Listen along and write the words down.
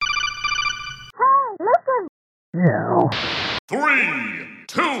Yeah. 3,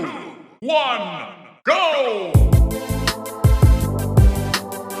 2, 1, go!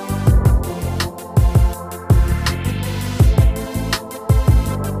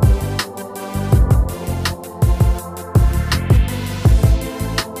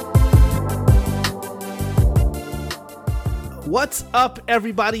 What's up,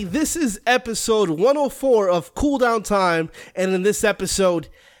 everybody? This is episode 104 of Cooldown Time, and in this episode,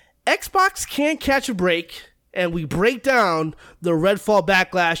 Xbox can't catch a break, and we break down the Redfall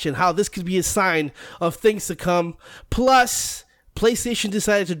backlash and how this could be a sign of things to come. Plus, PlayStation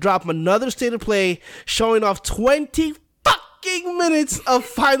decided to drop another state of play, showing off 20 fucking minutes of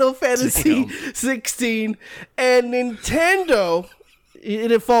Final Fantasy 16, and Nintendo, it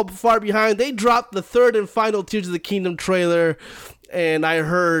didn't fall far behind. They dropped the third and final Tears of the Kingdom trailer, and I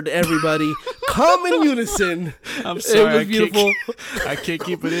heard everybody come in unison. I'm sorry, it was beautiful. I can't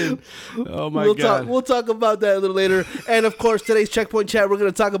keep it in. Oh my God. We'll talk about that a little later. And of course, today's Checkpoint Chat, we're going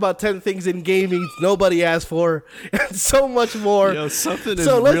to talk about 10 things in gaming nobody asked for, and so much more. Yo, something is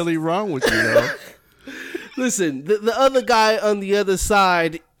really wrong with you, though. Listen, the other guy on the other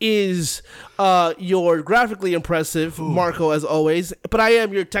side is your graphically impressive Marco, as always, but I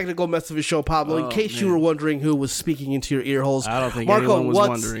am your technical mess of a show, Pablo, in case you were wondering who was speaking into your ear holes. I don't think Marco, anyone was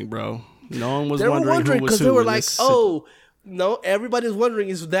wondering, bro. No one was wondering who was because who. they were like, no, everybody's wondering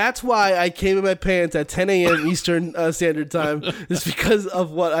is that's why I came in my pants at 10 a.m. Eastern Standard Time. It's because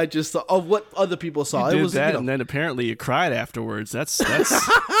of what I just saw, of what other people saw. You did that, and then apparently you cried afterwards. That's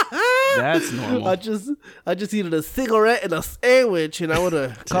that's normal. I just needed a cigarette and a sandwich, and I would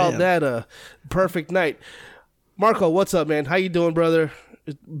have called that a perfect night. Marco, what's up, man? How you doing, brother?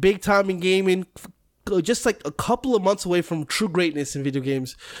 Big time in gaming. Just like a couple of months away from true greatness in video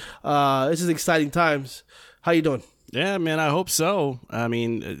games. This is exciting times. How you doing? Yeah, man, I hope so. I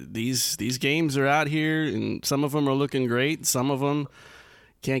mean, these games are out here, and some of them are looking great. Some of them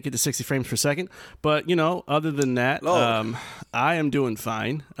can't get to 60 frames per second. But, you know, other than that, I am doing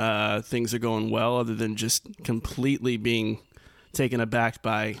fine. Things are going well, other than just completely being taken aback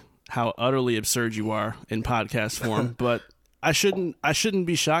by how utterly absurd you are in podcast form. But I shouldn't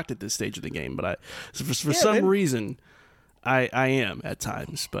be shocked at this stage of the game. But for some reason, I am at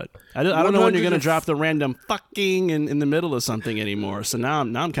times, but I don't know when you're going to drop the random fucking in the middle of something anymore. So now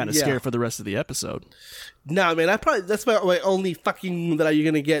I'm kind of scared for the rest of the episode. Nah, man, that's my only fucking that you're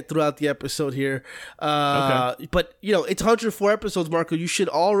going to get throughout the episode here. Okay. But, you know, it's 104 episodes, Marco. You should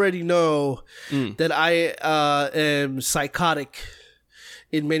already know that I am psychotic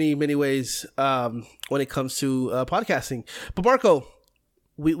in many, many ways when it comes to podcasting. But, Marco,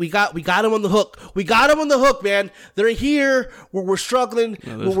 We got him on the hook. We got him on the hook, man. They're here where we're struggling,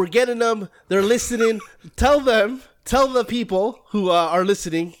 where we're getting them. They're listening. Tell the people who are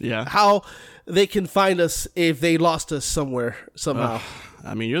listening how they can find us if they lost us somehow.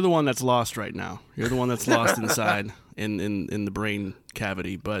 I mean, you're the one that's lost right now. You're the one that's lost inside in the brain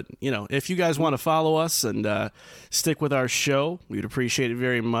cavity. But, you know, if you guys want to follow us and stick with our show, we'd appreciate it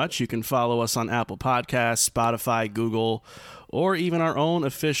very much. You can follow us on Apple Podcasts, Spotify, Google, or even our own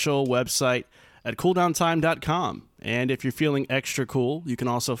official website at cooldowntime.com. And if you're feeling extra cool, you can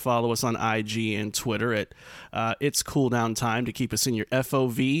also follow us on IG and Twitter at It's Cooldown Time to keep us in your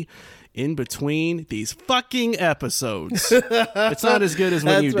FOV in between these fucking episodes. It's not as good as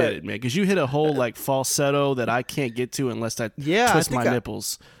when you did it, man, because you hit a whole like falsetto that I can't get to unless I twist my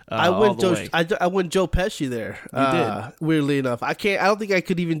nipples. I went Joe Pesci there. You did. Weirdly enough, I don't think I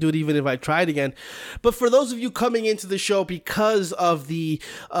could even do it even if I tried again. But for those of you coming into the show because of the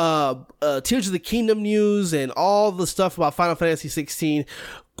Tears of the Kingdom news and all the stuff about Final Fantasy 16.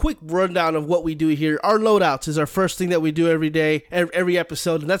 Quick rundown of what we do here. Our loadouts is our first thing that we do every day, every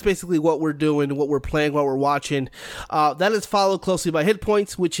episode, and that's basically what we're doing, what we're playing, what we're watching. That is followed closely by hit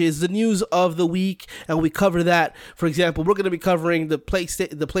points, which is the news of the week, and we cover that. For example, we're going to be covering the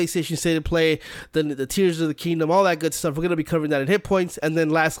PlayStation State of Play, the Tears of the Kingdom, all that good stuff. We're going to be covering that in hit points, and then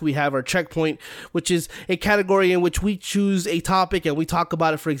last we have our checkpoint, which is a category in which we choose a topic and we talk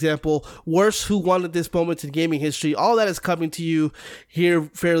about it. For example, worst who won at this moment in gaming history. All that is coming to you here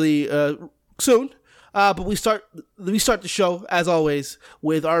fairly soon, but we start the show as always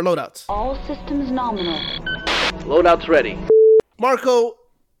with our loadouts. All systems nominal. Loadouts ready. Marco,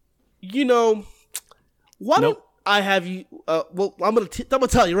 you know, why don't I have you? Well, I'm gonna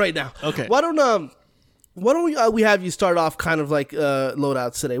tell you right now. Okay. Why don't we have you start off kind of like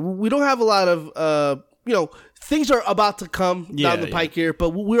loadouts today? We don't have a lot of things are about to come down the pike here,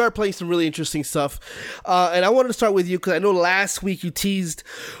 but we are playing some really interesting stuff. And I wanted to start with you because I know last week you teased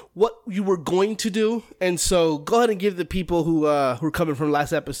what you were going to do, and so go ahead and give the people who are coming from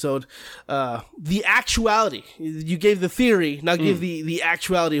last episode the actuality. You gave the theory, now give the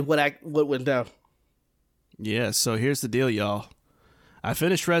actuality of what went down. Yeah, so here's the deal, y'all. I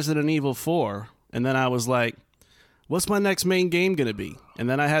finished Resident Evil 4, and then I was like, what's my next main game going to be? And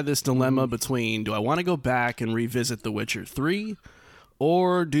then I had this dilemma between, do I want to go back and revisit The Witcher 3,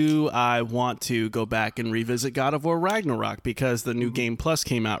 or do I want to go back and revisit God of War Ragnarok because the new Game Plus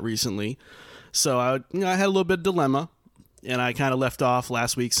came out recently? So I had a little bit of dilemma, and I kind of left off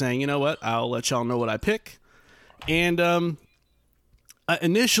last week saying, you know what, I'll let y'all know what I pick. And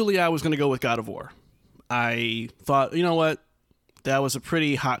initially I was going to go with God of War. I thought, you know what, that was a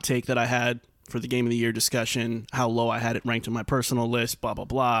pretty hot take that I had for the Game of the Year discussion, how low I had it ranked on my personal list, blah, blah,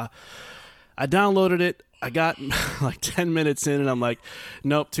 blah. I downloaded it. I got like 10 minutes in, and I'm like,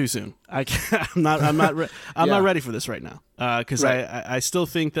 nope, too soon. I'm not ready for this right now. Because I still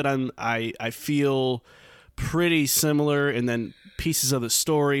think that I feel pretty similar, and then pieces of the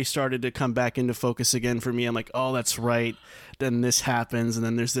story started to come back into focus again for me. I'm like, oh, that's right. Then this happens, and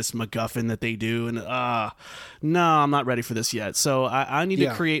then there's this MacGuffin that they do, and no, I'm not ready for this yet. So I need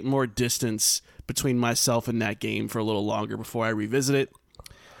to create more distance between myself and that game for a little longer before I revisit it.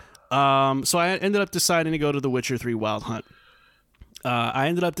 So I ended up deciding to go to The Witcher 3 Wild Hunt. I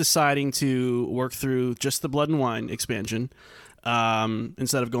ended up deciding to work through just the Blood and Wine expansion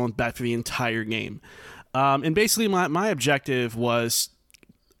instead of going back to the entire game. And basically my objective was,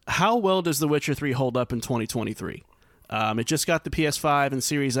 how well does The Witcher 3 hold up in 2023? It just got the PS5 and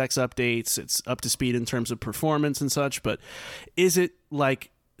Series X updates. It's up to speed in terms of performance and such, but is it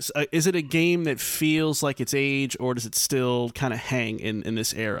a game that feels like its age, or does it still kind of hang in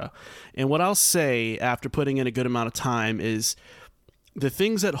this era? And what I'll say after putting in a good amount of time is the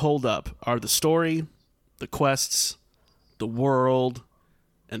things that hold up are the story, the quests, the world,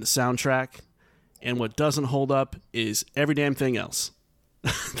 and the soundtrack. And what doesn't hold up is every damn thing else.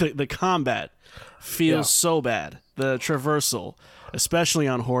 The combat feels so bad. The traversal, especially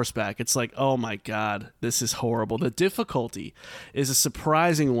on horseback, it's like, oh my God, this is horrible. The difficulty is a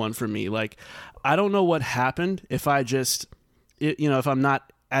surprising one for me. Like, I don't know what happened if if I'm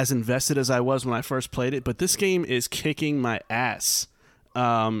not as invested as I was when I first played it, but this game is kicking my ass.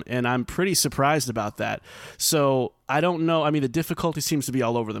 And I'm pretty surprised about that. So I don't know. I mean, the difficulty seems to be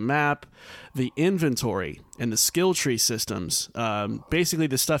all over the map. The inventory and the skill tree systems, basically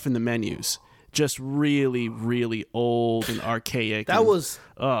the stuff in the menus, just really, really old and archaic.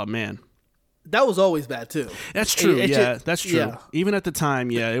 Oh man, that was always bad too. That's true. That's true. Yeah. Even at the time,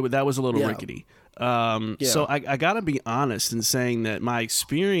 that was a little rickety. So I gotta be honest in saying that my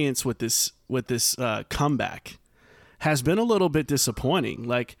experience with this comeback has been a little bit disappointing.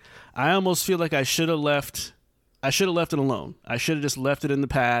 Like, I almost feel like I should have left it alone. I should have just left it in the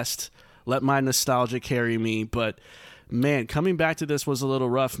past, let my nostalgia carry me. But man, coming back to this was a little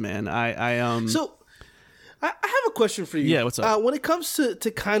rough, man. So I have a question for you. Yeah, what's up? When it comes to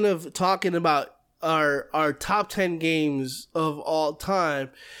kind of talking about our top 10 games of all time,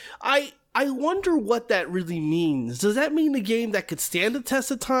 I wonder what that really means. Does that mean a game that could stand the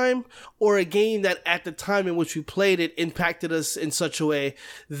test of time, or a game that at the time in which we played it impacted us in such a way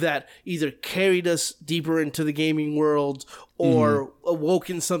that either carried us deeper into the gaming world or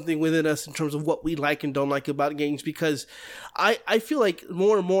awoken something within us in terms of what we like and don't like about games? Because I feel like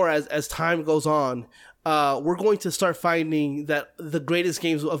more and more as time goes on, we're going to start finding that the greatest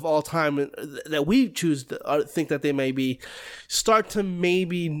games of all time that we choose to think that they may be start to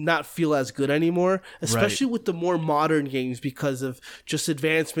maybe not feel as good anymore, especially with the more modern games because of just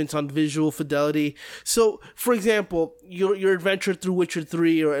advancements on visual fidelity. So, for example, your adventure through Witcher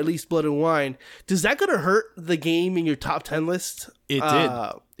 3 or at least Blood and Wine, does that going to hurt the game in your top 10 list? It did.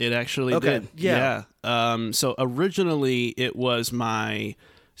 It actually did. Yeah. So originally it was my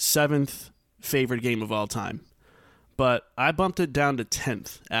 7th favorite game of all time, but I bumped it down to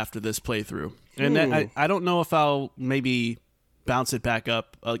 10th after this playthrough, and I don't know if I'll maybe bounce it back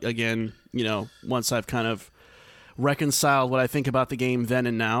up again, once I've kind of reconciled what I think about the game then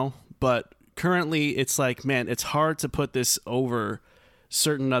and now. But currently it's like, man, it's hard to put this over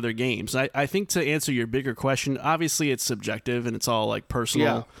certain other games. I think to answer your bigger question, obviously it's subjective and it's all like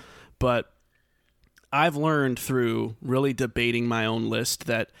personal, but I've learned through really debating my own list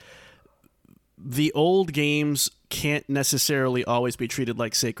that the old games can't necessarily always be treated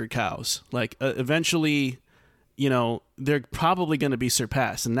like sacred cows. Like, eventually, they're probably going to be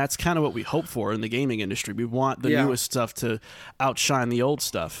surpassed. And that's kind of what we hope for in the gaming industry. We want the newest stuff to outshine the old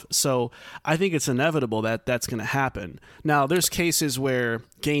stuff. So I think it's inevitable that that's going to happen. Now, there's cases where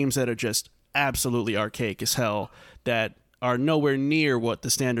games that are just absolutely archaic as hell that are nowhere near what the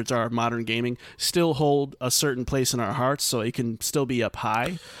standards are of modern gaming, still hold a certain place in our hearts, so it can still be up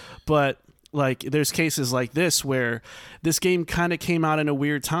high. But like, there's cases like this where this game kind of came out in a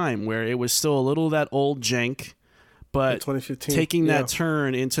weird time where it was still a little of that old jank, but taking that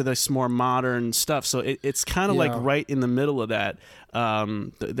turn into this more modern stuff. So it's kind of like right in the middle of that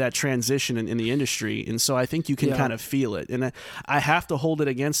that transition in the industry. And so I think you can kind of feel it. And I have to hold it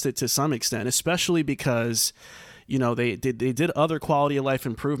against it to some extent, especially because, you know, they did other quality of life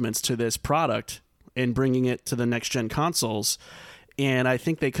improvements to this product and bringing it to the next gen consoles. And I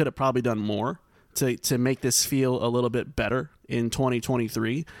think they could have probably done more to make this feel a little bit better in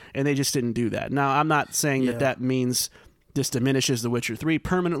 2023, and they just didn't do that. Now, I'm not saying that means this diminishes The Witcher 3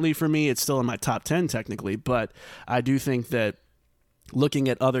 permanently for me. It's still in my top 10 technically, but I do think that looking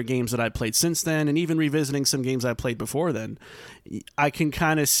at other games that I played since then, and even revisiting some games I played before then, I can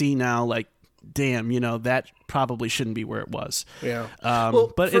kind of see now, like, damn, you know, that probably shouldn't be where it was. Yeah.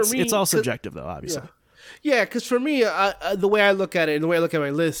 But it's all subjective, though, obviously. Yeah, because for me, the way I look at it and the way I look at my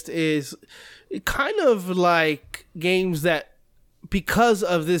list is kind of like games that, because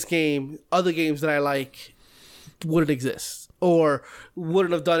of this game, other games that I like wouldn't exist or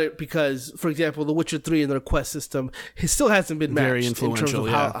wouldn't have done it because, for example, The Witcher 3 and their quest system still hasn't been matched. Very influential,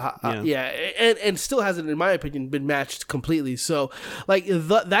 in terms of and still hasn't, in my opinion, been matched completely. So, like,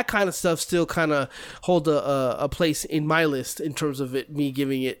 that kind of stuff still kind of hold a place in my list in terms of me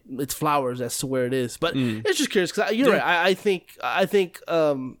giving it its flowers as to where it is. But it's just curious because you're right. I think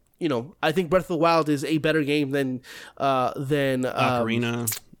you know, I think Breath of the Wild is a better game than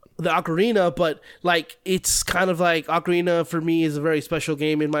Ocarina. The Ocarina, but like, it's kind of like Ocarina for me is a very special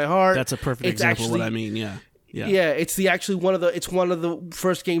game in my heart. That's a perfect example of what I mean. Yeah. It's one of the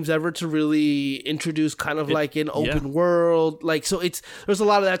first games ever to really introduce kind of like an open world. Like, so there's a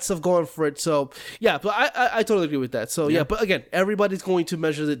lot of that stuff going for it. So yeah, but I totally agree with that. So yeah, but again, everybody's going to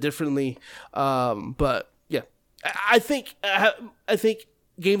measure it differently. But yeah, I think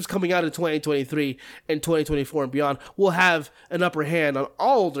games coming out in 2023 and 2024 and beyond will have an upper hand on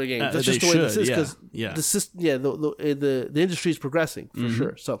all older games. That's just the way this is, because the industry is progressing for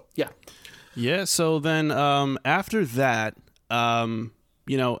sure. So yeah. Yeah. So then after that,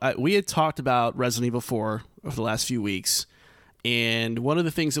 you know, we had talked about Resident Evil 4 over the last few weeks. And one of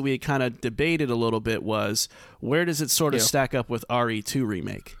the things that we had kind of debated a little bit was, where does it sort of stack up with RE2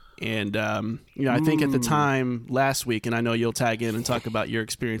 Remake? And, you know, I think at the time last week, and I know you'll tag in and talk about your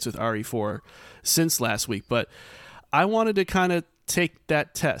experience with RE4 since last week, but I wanted to kind of take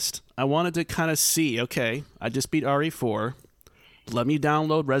that test. I wanted to kind of see, okay, I just beat RE4. Let me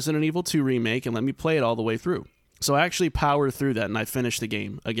download Resident Evil 2 Remake and let me play it all the way through. So I actually powered through that and I finished the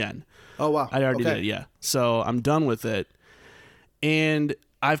game again. Oh, wow. I already did, yeah. So I'm done with it. And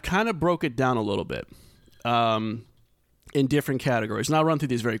I've kind of broke it down a little bit. In different categories. And I'll run through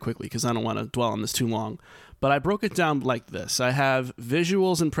these very quickly because I don't want to dwell on this too long. But I broke it down like this. I have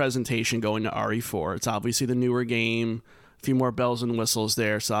visuals and presentation going to RE4. It's obviously the newer game, a few more bells and whistles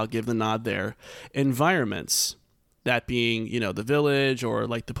there, so I'll give the nod there. Environments, that being, you know, the village or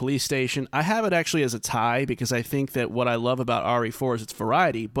like the police station. I have it actually as a tie because I think that what I love about RE4 is its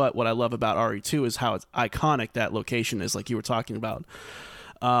variety, but what I love about RE2 is how it's iconic that location is, like you were talking about.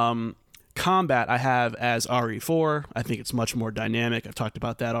 Combat I have as RE4. I think it's much more dynamic. I've talked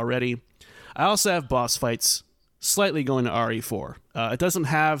about that already. I also have boss fights slightly going to RE4. It doesn't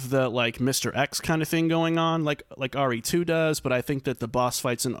have the like Mr. X kind of thing going on like RE2 does, but I think that the boss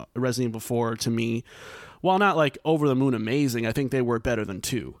fights in Resident Evil 4 to me, while not like over the moon amazing, I think they were better than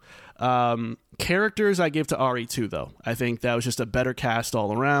 2. Characters I give to RE2 though. I think that was just a better cast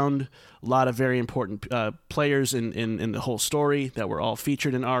all around. A lot of very important players in the whole story that were all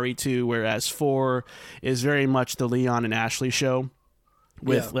featured in RE2, whereas 4 is very much the Leon and Ashley show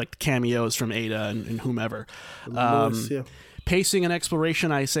with like cameos from Ada and whomever. Pacing and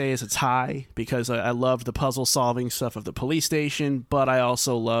exploration, I say, is a tie because I love the puzzle solving stuff of the police station, but I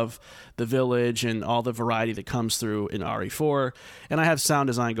also love the village and all the variety that comes through in RE4. And I have sound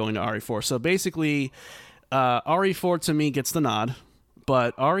design going to RE4. So basically, RE4 to me gets the nod,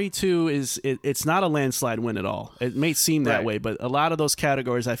 but RE2 it's not a landslide win at all. It may seem that way, but a lot of those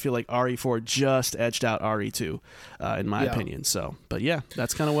categories, I feel like RE4 just edged out RE2, in my opinion. So, but yeah,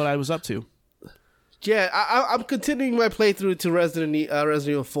 that's kind of what I was up to. Yeah, I'm continuing my playthrough to Resident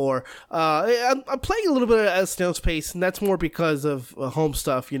Evil 4. I'm playing a little bit at a snail's pace, and that's more because of home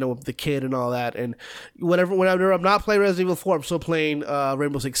stuff, you know, with the kid and all that. And whenever I'm not playing Resident Evil 4, I'm still playing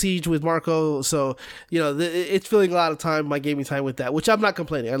Rainbow Six Siege with Marco. So, you know, it's filling a lot of time, my gaming time with that, which I'm not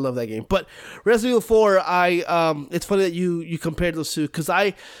complaining. I love that game. But Resident Evil 4, it's funny that you compared those two because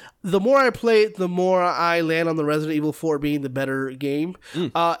the more I play it, the more I land on the Resident Evil 4 being the better game.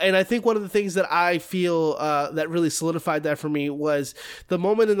 And I think one of the things that I feel that really solidified that for me was the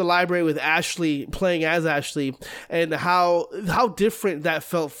moment in the library with Ashley, playing as Ashley, and how different that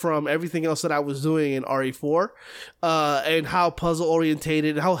felt from everything else that I was doing in RE4, and how puzzle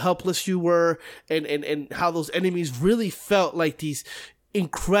orientated, how helpless you were, and how those enemies really felt like these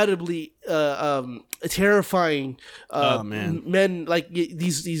incredibly terrifying men, like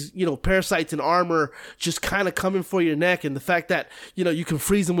these parasites in armor just kind of coming for your neck, and the fact that you can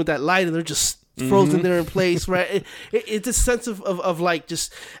freeze them with that light and they're just frozen there in place, right? It's a sense of like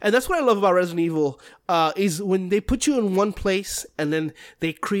just, and that's what I love about Resident Evil, is when they put you in one place and then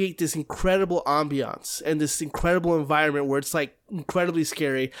they create this incredible ambiance and this incredible environment where it's like incredibly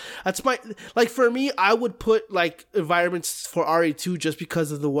scary. That's for me, I would put like environments for RE2 just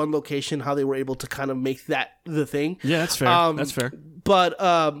because of the one location, how they were able to kind of make that the thing. Yeah, that's fair. That's fair. But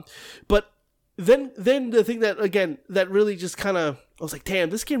then the thing that really just kind of, I was like, damn,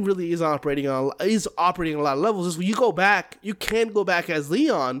 this game really is operating on a lot of levels. Is when you can go back as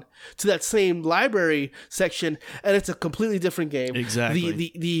Leon to that same library section, and it's a completely different game.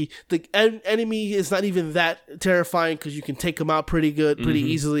 Exactly. The enemy is not even that terrifying because you can take them out pretty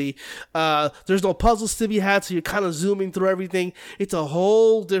easily. There's no puzzles to be had, so you're kind of zooming through everything. It's a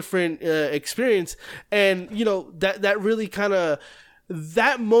whole different experience, and that really kind of,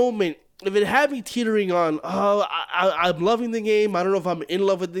 that moment, if it had me teetering on, I'm loving the game, I don't know if I'm in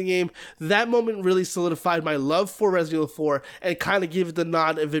love with the game, that moment really solidified my love for Resident Evil 4 and kind of gave it the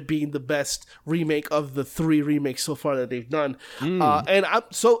nod of it being the best remake of the 3 remakes so far that they've done. And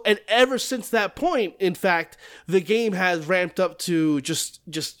ever since that point, in fact, the game has ramped up to just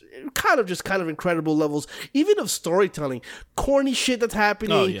kind of incredible levels, even of storytelling. Corny shit that's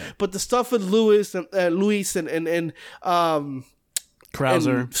happening, but the stuff with Luis and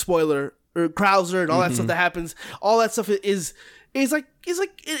Krauser, and spoiler, or Krauser, and all that stuff that happens, all that stuff is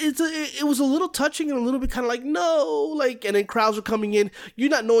it was a little touching and a little bit kind of like, no, like, and then Krauser coming in, you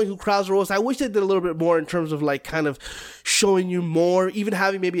not knowing who Krauser was. I wish they did a little bit more in terms of like kind of showing you more, even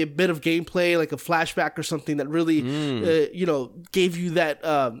having maybe a bit of gameplay, like a flashback or something that really, gave you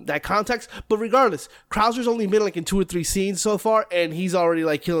that context. But regardless, Krauser's only been like in 2 or 3 scenes so far, and he's already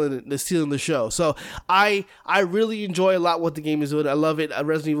like stealing the show. So I really enjoy a lot what the game is doing. I love it.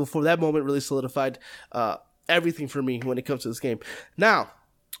 Resident Evil 4, that moment really solidified everything for me when it comes to this game. Now,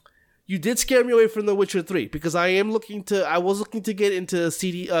 you did scare me away from The Witcher 3 because I was looking to get into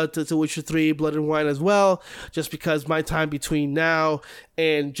to Witcher 3 Blood and Wine as well, just because my time between now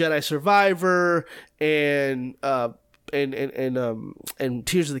and Jedi Survivor and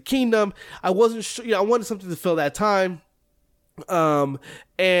Tears of the Kingdom, I wasn't sure, I wanted something to fill that time.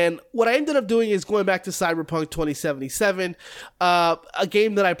 And what I ended up doing is going back to Cyberpunk 2077, a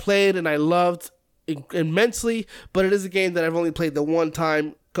game that I played and I loved immensely, but it is a game that I've only played the one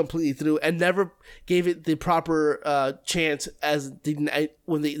time completely through and never gave it the proper chance as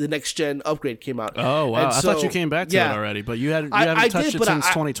when the next gen upgrade came out. Oh wow! I thought you came back to it already, but you haven't touched it since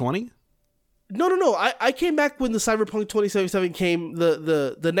 2020. No. I came back when the Cyberpunk 2077 came,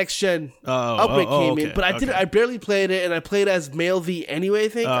 the next gen upgrade came in, but I barely played it, and I played as male V anyway, I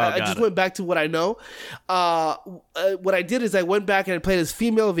think. I just went back to what I know. What I did is I went back and I played as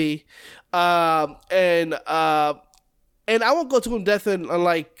female V, and I won't go too in depth on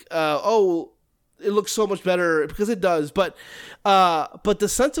like, it looks so much better, because it does, but the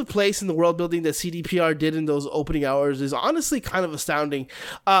sense of place in the world building that CDPR did in those opening hours is honestly kind of astounding.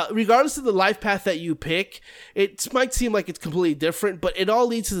 Regardless of the life path that you pick, it might seem like it's completely different, but it all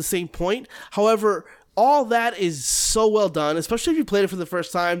leads to the same point. However, all that is so well done, especially if you played it for the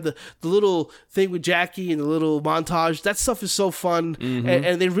first time. The little thing with Jackie and the little montage, that stuff is so fun.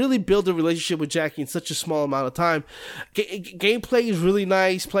 And they really build a relationship with Jackie in such a small amount of time. Gameplay is really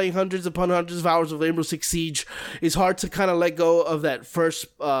nice. Playing hundreds upon hundreds of hours of Rainbow Six Siege is hard to kind of let go of that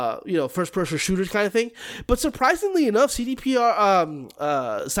first person shooter kind of thing. But surprisingly enough, CDPR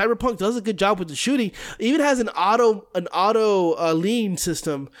Cyberpunk does a good job with the shooting. It even has an auto lean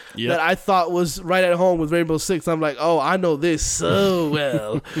system that I thought was right at home with Rainbow Six. I'm like, oh, I know this so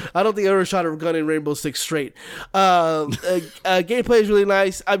well. I don't think I ever shot a gun in Rainbow Six straight. Gameplay is really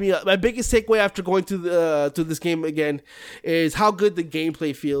nice. I mean, my biggest takeaway after going through this game again is how good the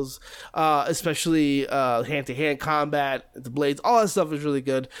gameplay feels, especially hand-to-hand combat, the blades, all that stuff is really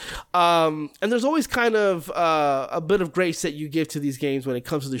good. And there's always kind of a bit of grace that you give to these games when it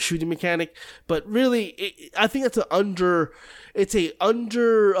comes to the shooting mechanic, but really, I think that's it's a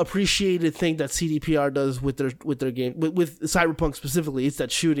underappreciated thing that CDPR does with their game, with Cyberpunk specifically. It's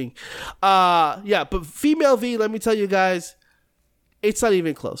that shooting. But female V, let me tell you guys, It's not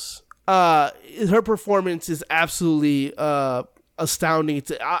even close. Her performance is absolutely astounding.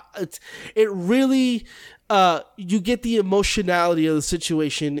 It really you get the emotionality of the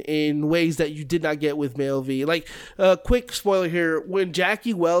situation in ways that you did not get with Male V. Like, quick spoiler here: when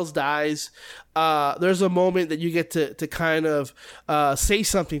Jackie Wells dies, there's a moment that you get to kind of say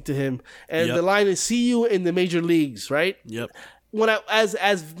something to him, and the line is "See you in the major leagues," right? Yep. When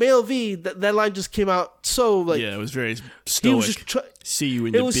as Male V, that line just came out so like it was very stoic. See you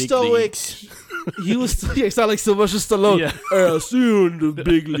in the big stoic. leagues. He was it sounded like Sylvester Stallone. Yeah. See you in the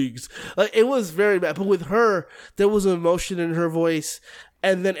big leagues. Like, it was very bad. But with her, there was an emotion in her voice.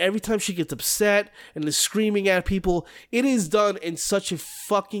 And then every time she gets upset and is screaming at people, it is done in such a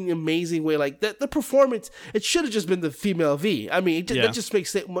fucking amazing way. Like, the performance, it should have just been the female V. I mean, that just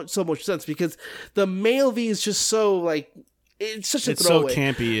makes so much sense, because the male V is just so, like, it's such a throwaway. It's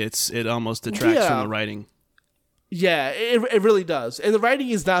so campy. It almost detracts from the writing. Yeah, it really does. And the writing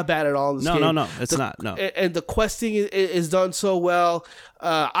is not bad at all in this game. No. It's not. No. And the questing is done so well.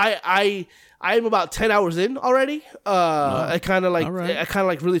 I am about 10 hours in already. I kind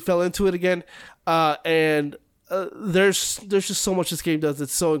of really fell into it again. And there's just so much this game does.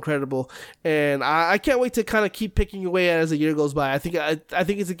 It's so incredible, and I can't wait to kind of keep picking away at it as the year goes by. I think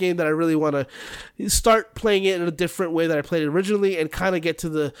it's a game that I really want to start playing it in a different way that I played it originally, and kind of get to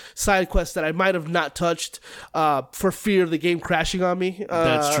the side quests that I might have not touched for fear of the game crashing on me.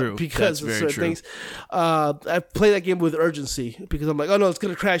 That's true. Because That's of very certain true. things. I play that game with urgency, because I'm like, oh no, it's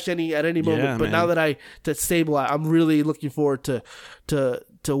gonna crash at any moment. Yeah, but man. now that that's stable, I'm really looking forward to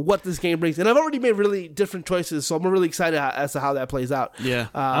what this game brings, and I've already made really different choices, so I'm really excited as to how that plays out. Yeah,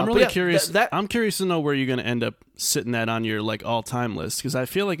 I'm really curious. I'm curious to know where you're going to end up sitting at on your like all-time list, because I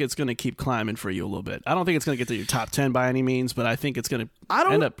feel like it's going to keep climbing for you a little bit. I don't think it's going to get to your top 10 by any means, but I think it's going to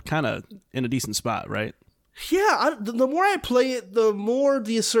end up kind of in a decent spot, right? Yeah, the more I play it, the more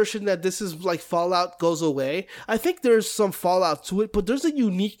the assertion that this is like Fallout goes away. I think there's some Fallout to it, but there's a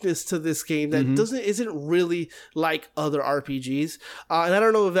uniqueness to this game that isn't really like other RPGs. And I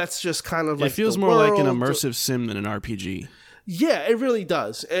don't know if that's just kind of like, it feels more like an immersive sim than an RPG. Yeah, it really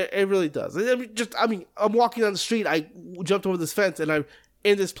does. It really does. I'm walking down the street. I jumped over this fence, and I'm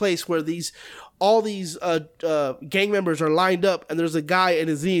in this place where all these gang members are lined up, and there's a guy in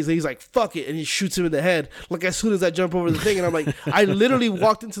his knees, and he's like, fuck it, and he shoots him in the head, like, as soon as I jump over the thing. And I'm like, I literally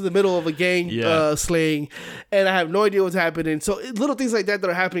walked into the middle of a gang slaying, and I have no idea what's happening. So little things like that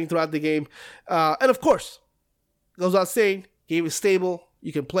are happening throughout the game. And of course, goes without saying, game is stable,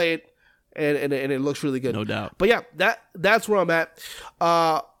 you can play it, and it looks really good. No doubt. But yeah, that's where I'm at.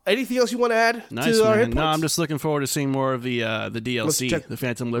 Anything else you want to add to our hit points? No, I'm just looking forward to seeing more of the DLC, the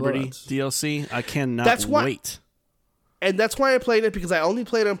Phantom Liberty DLC. I cannot wait. And that's why I played it, because I only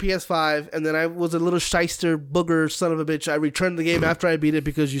played it on PS5, and then I was a little shyster booger son of a bitch. I returned the game after I beat it,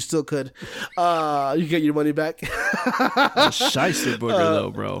 because you still could. You get your money back. A shyster booger, though,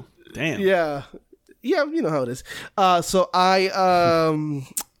 bro. Damn. Yeah, you know how it is. So I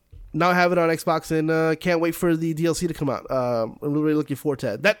now I have it on Xbox, and can't wait for the DLC to come out. I'm really looking forward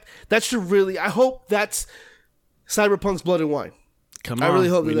to that. That should really, I hope that's Cyberpunk's Blood and Wine. Come on, I really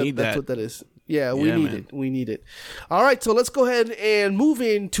hope that's what that is. Yeah, we need it. We need it. All right, so let's go ahead and move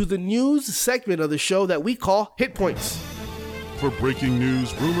into the news segment of the show that we call Hit Points. For breaking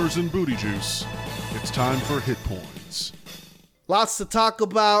news, rumors, and booty juice, it's time for Hit Points. Lots to talk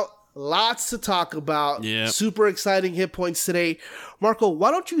about. Yeah. Super exciting hit points today. Marco,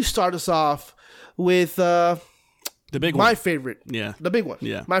 why don't you start us off with the big one? My favorite. Yeah. The big one.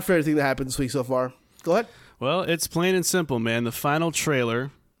 Yeah. My favorite thing that happened this week so far. Go ahead. Well, it's plain and simple, man. The final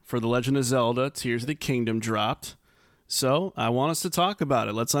trailer for The Legend of Zelda Tears of the Kingdom dropped. So I want us to talk about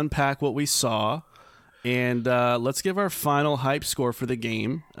it. Let's unpack what we saw. And let's give our final hype score for the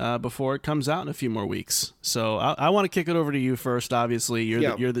game before it comes out in a few more weeks. So I want to kick it over to you first. Obviously,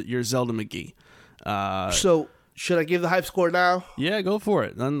 you're Zelda McGee. So should I give the hype score now? Yeah, go for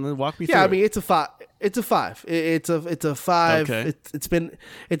it. Then walk me through. Yeah, I mean it's a 5. It's a 5. It's a 5. Okay. It's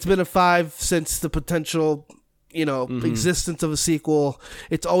been a 5 since the potential existence of a sequel.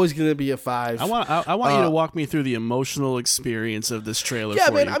 It's always going to be a 5. I want you to walk me through the emotional experience of this trailer. Yeah,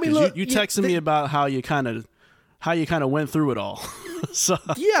 for man. you, I mean, look, you texted me about how you kind of went through it all. So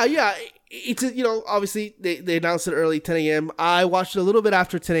yeah. It's obviously they announced it early, 10 a.m. I watched it a little bit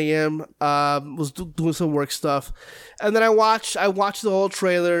after 10 a.m. Was doing some work stuff, and then I watched the whole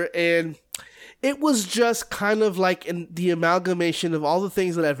trailer, and it was just kind of like the amalgamation of all the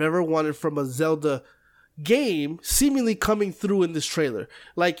things that I've ever wanted from a Zelda game seemingly coming through in this trailer,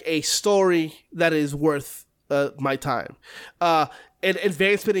 like a story that is worth my time. An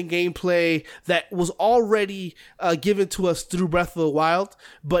advancement in gameplay that was already given to us through Breath of the Wild,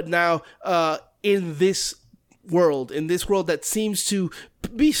 but now in this world that seems to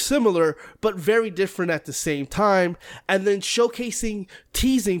be similar but very different at the same time, and then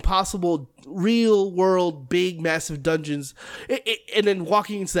teasing possible real world big massive dungeons, and then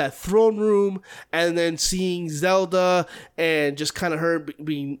walking into that throne room and then seeing Zelda and just kind of her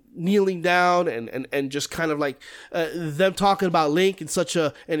being kneeling down and just kind of like them talking about Link in such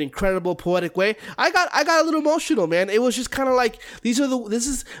an incredible poetic way. I got a little emotional, man. It was just kind of like this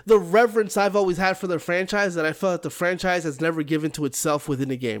is the reverence I've always had for the franchise that I felt that the franchise has never given to itself within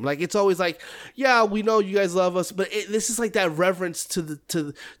the game. Like, it's always like, yeah, we know you guys love us, but this is like that reverence to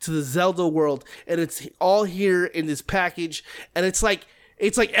the Zelda world, and it's all here in this package, and it's like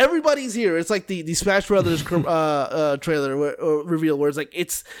everybody's here. It's like the Smash Brothers trailer reveal, where it's like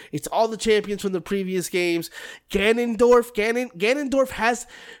it's all the champions from the previous games. Ganondorf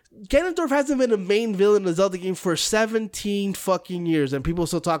hasn't been a main villain in a Zelda game for 17 fucking years, and people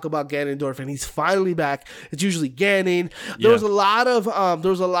still talk about Ganondorf, and he's finally back. It's usually Ganon. There was a lot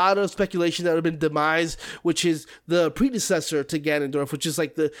of speculation that would have been Demise, which is the predecessor to Ganondorf, which is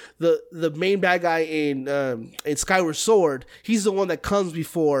like the main bad guy in Skyward Sword. He's the one that comes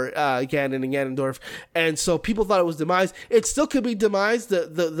before Ganon and Ganondorf, and so people thought it was Demise. It still could be Demise.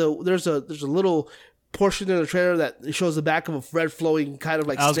 There's a little portion in the trailer that shows the back of a red flowing kind of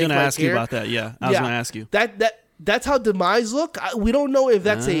like I was going to ask you about that. Yeah, I was going to ask you. That's how Demise look. We don't know if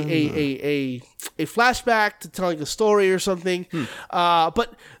that's a flashback to telling a story or something.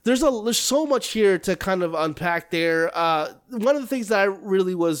 But there's so much here to kind of unpack there. One of the things that I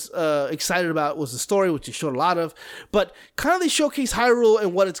really was excited about was the story, which you showed a lot of. But kind of they showcase Hyrule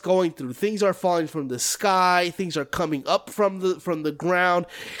and what it's going through. Things are falling from the sky. Things are coming up from the ground.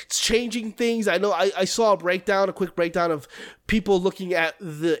 It's changing things. I know I saw a quick breakdown of people looking at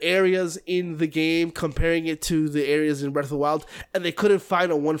the areas in the game, comparing it to the areas in Breath of the Wild, and they couldn't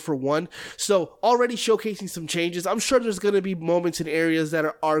find a 1-for-1. So already showcasing some changes. I'm sure there's going to be moments in areas that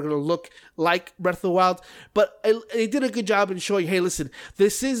are going to look like Breath of the Wild, but they did a good job in showing, hey, listen,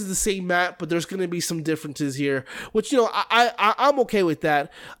 this is the same map, but there's going to be some differences here, which, I'm okay with that.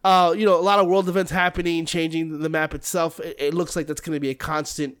 A lot of world events happening, changing the map itself. It looks like that's going to be a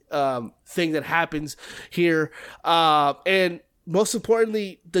constant thing that happens here. And most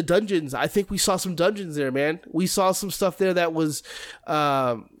importantly, the dungeons. I think we saw some dungeons there, man. We saw some stuff there that was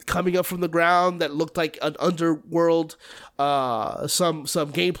coming up from the ground that looked like an underworld. Some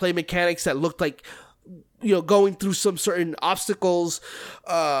gameplay mechanics that looked like, going through some certain obstacles.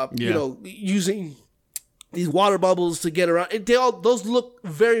 Using these water bubbles to get around. Those look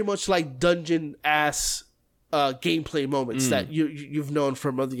very much like dungeon-ass gameplay moments that you've known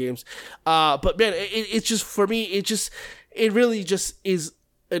from other games. But man, it's just, for me, it really just is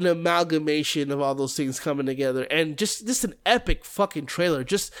an amalgamation of all those things coming together, and just an epic fucking trailer.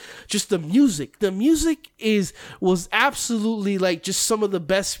 Just the music. The music was absolutely like just some of the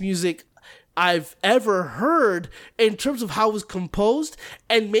best music I've ever heard in terms of how it was composed,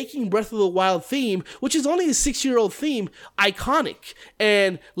 and making Breath of the Wild theme, which is only a 6-year-old theme, iconic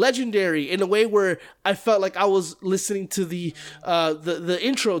and legendary in a way where I felt like I was listening to the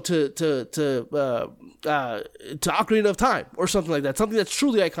intro to Ocarina of Time or something like that. Something that's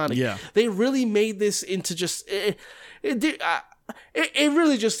truly iconic. Yeah. They really made this into just it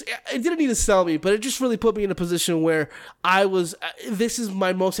really just, it didn't need to sell me, but it just really put me in a position where I was, this is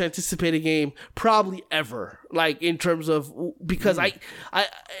my most anticipated game probably ever, like in terms of, because I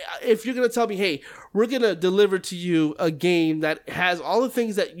if you're going to tell me, hey, we're going to deliver to you a game that has all the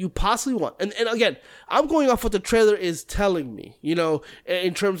things that you possibly want. And again, I'm going off what the trailer is telling me,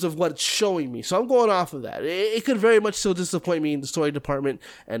 in terms of what it's showing me. So I'm going off of that. It could very much still disappoint me in the story department,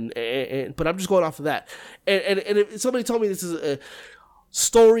 but I'm just going off of that. And if somebody told me this is a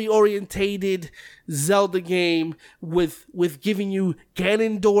story-orientated Zelda game with giving you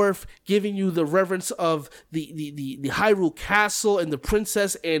Ganondorf, giving you the reverence of the Hyrule Castle and the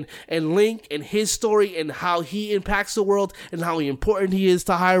princess and Link and his story and how he impacts the world and how important he is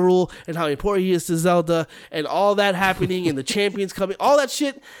to Hyrule and how important he is to Zelda and all that happening and the champions coming, all that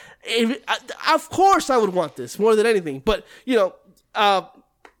shit. Of course I would want this more than anything, but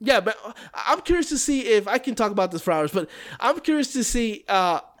yeah, but I'm curious to see if I can talk about this for hours, but I'm curious to see,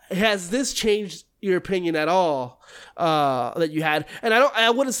 has this changed your opinion at all, that you had? And I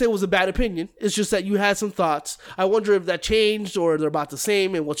wouldn't say it was a bad opinion. It's just that you had some thoughts. I wonder if that changed or they're about the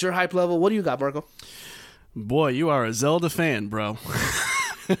same, and what's your hype level? What do you got, Marco? Boy, you are a Zelda fan, bro.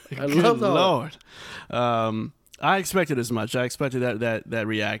 I love that. Lord. I expected as much. I expected that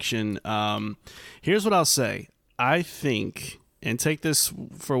reaction. Here's what I'll say. I think, and take this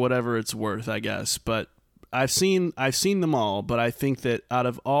for whatever it's worth, I guess, but I've seen them all, but I think that out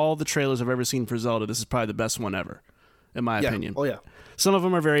of all the trailers I've ever seen for Zelda, this is probably the best one ever, in my opinion. Oh yeah. Some of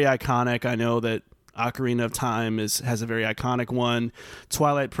them are very iconic. I know that Ocarina of Time has a very iconic one.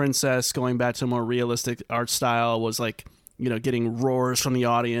 Twilight Princess, going back to a more realistic art style, was like, getting roars from the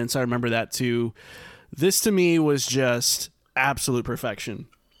audience. I remember that too. This to me was just absolute perfection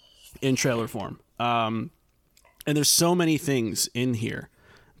in trailer form. And there's so many things in here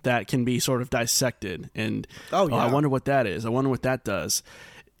that can be sort of dissected. And I wonder what that is. I wonder what that does.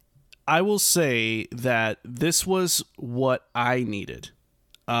 I will say that this was what I needed.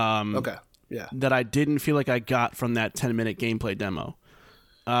 Okay. Yeah. That I didn't feel like I got from that 10-minute gameplay demo.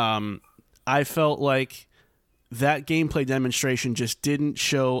 I felt like that gameplay demonstration just didn't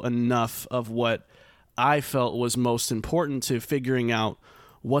show enough of what I felt was most important to figuring out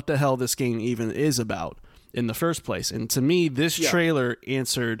what the hell this game even is about in the first place. And to me, this trailer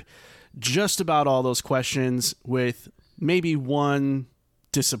answered just about all those questions with maybe one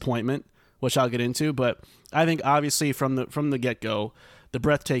disappointment, which I'll get into. But I think obviously from the get-go, the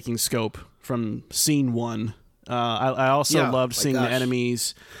breathtaking scope from scene one. I also loved seeing the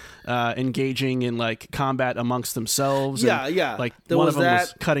enemies engaging in like combat amongst themselves. Like one of them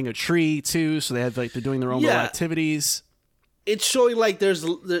was cutting a tree too, so they had like they're doing their own little activities. It's showing like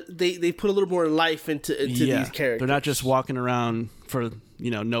they put a little more life into these characters. They're not just walking around for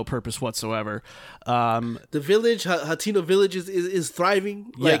no purpose whatsoever. The village, Hateno village is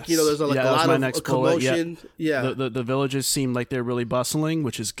thriving. Like there's a lot of commotion. The villages seem like they're really bustling,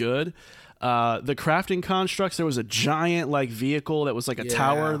 which is good. The crafting constructs, there was a giant like vehicle that was like a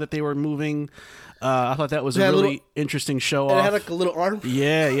tower that they were moving. I thought that was a really interesting show off. It had like a little arm.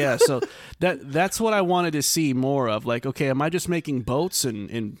 Yeah. So that's what I wanted to see more of. Like, okay, am I just making boats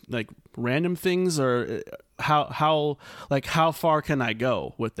and like random things, or how far can I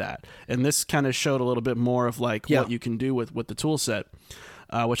go with that? And this kind of showed a little bit more of like what you can do with the tool set.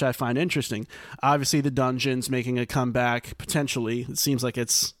 Which I find interesting. Obviously, the dungeons making a comeback, potentially. It seems like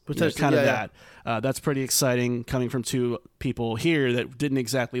it's kind of that. That's pretty exciting, coming from two people here that didn't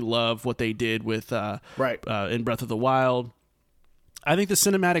exactly love what they did with in Breath of the Wild. I think the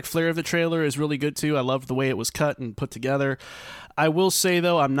cinematic flair of the trailer is really good, too. I love the way it was cut and put together. I will say,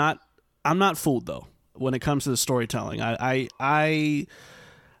 though, I'm not fooled, though, when it comes to the storytelling.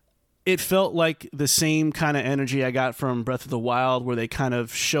 It felt like the same kind of energy I got from Breath of the Wild, where they kind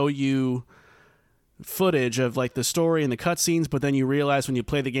of show you footage of like the story and the cutscenes, but then you realize when you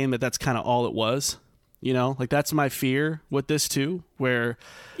play the game that that's kind of all it was. Like that's my fear with this too, where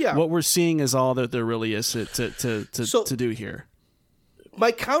what we're seeing is all that there really is to do here.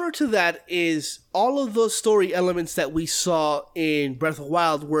 My counter to that is all of those story elements that we saw in Breath of the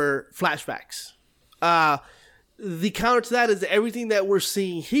Wild were flashbacks. The counter to that is that everything that we're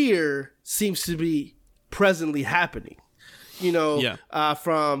seeing here seems to be presently happening.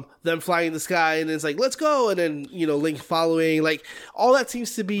 From them flying in the sky and it's like, let's go. And then, Link following, like all that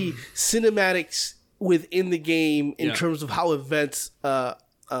seems to be cinematics within the game in terms of how events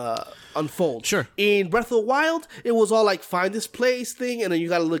unfold. Sure. In Breath of the Wild, it was all like find this place thing. And then you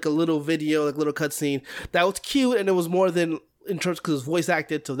got to look a little video, like little cutscene that was cute. And it was more than in terms because it was voice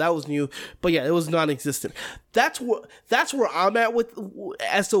acted, so that was new. But yeah, it was non-existent. That's where I'm at with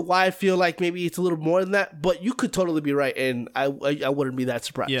as to why I feel like maybe it's a little more than that. But you could totally be right, and I wouldn't be that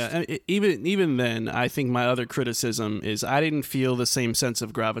surprised. Yeah, even then, I think my other criticism is I didn't feel the same sense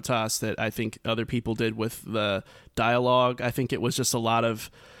of gravitas that I think other people did with the dialogue. I think it was just it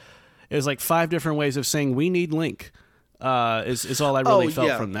was like 5 different ways of saying we need Link. Is all I really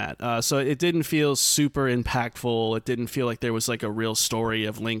felt from that. So it didn't feel super impactful. It didn't feel like there was like a real story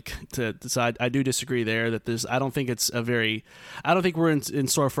of Link to decide. I do disagree there that I don't think we're in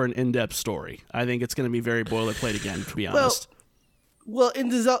store for an in-depth story. I think it's going to be very boilerplate again, to be honest. Well, in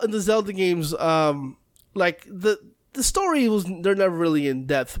the Zelda games, like the story they're never really in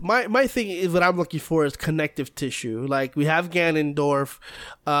depth. My thing is what I'm looking for is connective tissue. Like we have Ganondorf,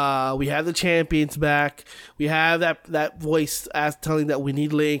 we have the champions back, we have that voice telling that we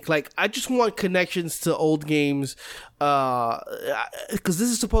need Link. Like I just want connections to old games, because this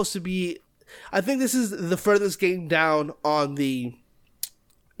is supposed to be. I think this is the furthest game down in the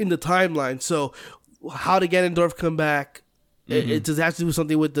timeline. So how did Ganondorf come back? It does have to do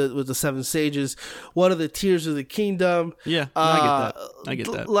something with the 7 sages. What are the tiers of the kingdom? Yeah, I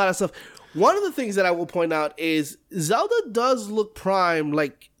get that. A lot of stuff. One of the things that I will point out is Zelda does look prime,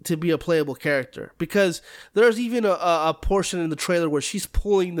 like, to be a playable character, because there's even a portion in the trailer where she's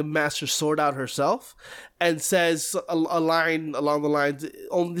pulling the Master Sword out herself and says a line along the lines,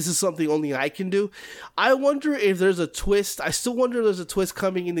 "Oh, this is something only I can do." I wonder if there's a twist. I still wonder if there's a twist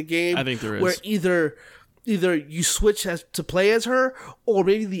coming in the game. I think there is. Where either you switch to play as her, or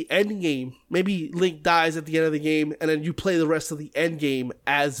maybe the end game. Maybe Link dies at the end of the game, and then you play the rest of the end game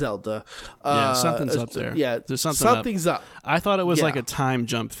as Zelda. Something's up there. Yeah, there's something's up. I thought it was like a time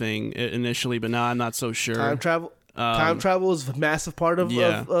jump thing initially, but now I'm not so sure. Time travel. Time travel is a massive part of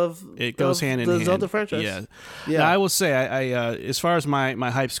it goes hand in the hand. Zelda franchise. Yeah. Yeah. Now, I will say, I as far as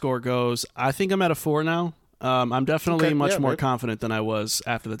my hype score goes, I think I'm at a 4 now. I'm definitely much more confident than I was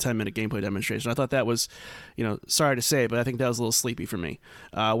after the 10-minute gameplay demonstration. I thought that was, sorry to say, but I think that was a little sleepy for me.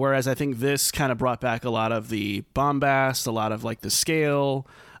 Whereas I think this kind of brought back a lot of the bombast, a lot of like the scale,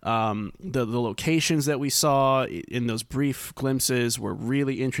 the locations that we saw in those brief glimpses were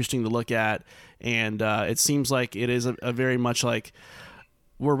really interesting to look at. And it seems like it is a very much like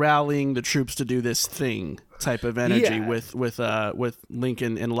we're rallying the troops to do this thing type of energy with Link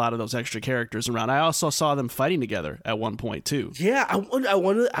and a lot of those extra characters around. I also saw them fighting together at one point too. Yeah, I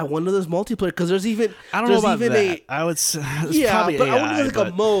wonder there's multiplayer, because there's even I don't know about that. I would say probably but AI, I wonder like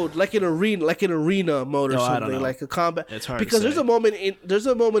a mode, like an arena mode or something, like a combat. It's hard because to say. there's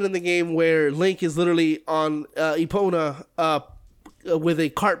a moment in the game where Link is literally on Epona with a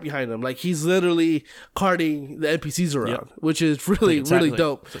cart behind him, like he's literally carting the NPCs around, which is really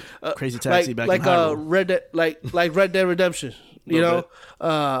dope. Crazy taxi back like in Hyrule. Red Dead Redemption,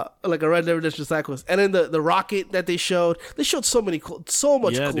 like a Red Dead Redemption side quest. And then the rocket that they showed so much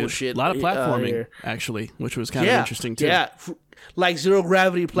cool shit. A lot of platforming actually, which was kind of interesting too. Yeah. Like zero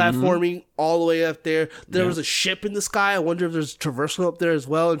gravity platforming all the way up there. There was a ship in the sky. I wonder if there's traversal up there as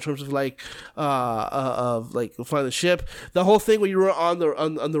well in terms of like flying the ship. The whole thing where you were on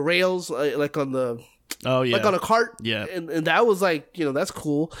the rails, like on the like on a cart. Yeah, and that was like that's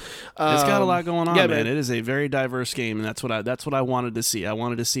cool. It's got a lot going on, man. It is a very diverse game, and that's what I wanted to see. I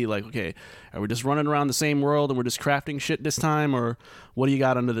wanted to see like, okay, are we just running around the same world and we're just crafting shit this time, or what do you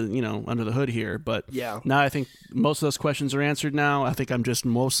got under the hood here? But now I think most of those questions are answered now. I think I'm just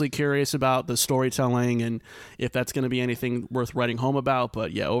mostly curious about the storytelling and if that's going to be anything worth writing home about.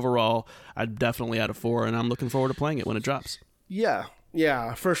 But yeah, overall, I'm definitely at a 4, and I'm looking forward to playing it when it drops. Yeah,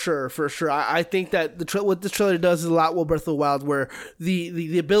 for sure. I think that what this trailer does is a lot with Breath of the Wild, where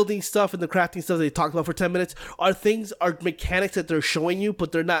the building stuff and the crafting stuff they talked about for 10 minutes are mechanics that they're showing you,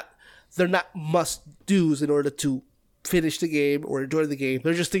 but they're not must-dos in order to finish the game or enjoy the game.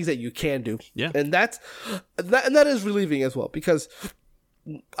 They're just things that you can do. Yeah. And that is relieving as well, because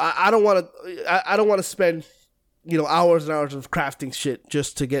I don't want to spend hours and hours of crafting shit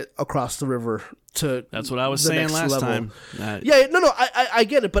just to get across the river to. That's what I was saying last time. I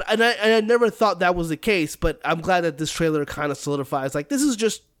get it, but I never thought that was the case. But I'm glad that this trailer kind of solidifies, like, this is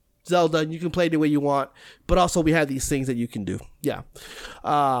just Zelda, and you can play it the way you want, but also we have these things that you can do. Moving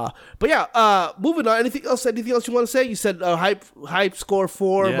on. Anything else you want to say? You said hype score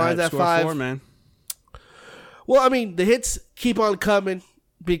 4. Yeah, mine's at 5. 4, man. Well, I mean, the hits keep on coming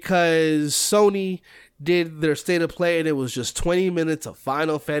because Sony did their state of play, and it was just 20 minutes of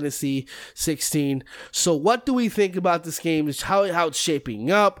Final Fantasy 16. So what do we think about this game? How it's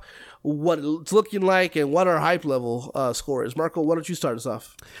shaping up, what it's looking like, and what our hype level score is? Marco, why don't you start us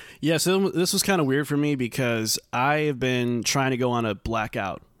off? Yeah, so this was kind of weird for me because I have been trying to go on a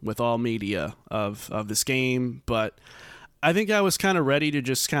blackout with all media of this game, but I think I was kind of ready to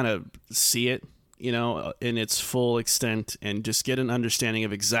just kind of see it, in its full extent and just get an understanding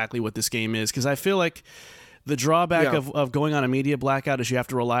of exactly what this game is. Because I feel like the drawback of going on a media blackout is you have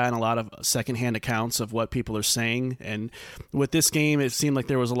to rely on a lot of secondhand accounts of what people are saying. And with this game, it seemed like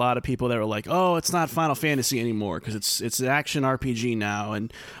there was a lot of people that were like, oh, it's not Final Fantasy anymore because it's an action RPG now.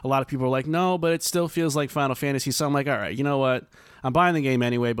 And a lot of people are like, no, but it still feels like Final Fantasy. So I'm like, all right, you know what? I'm buying the game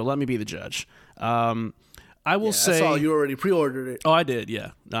anyway, but let me be the judge. I will say... I saw you already pre-ordered it. Oh, I did,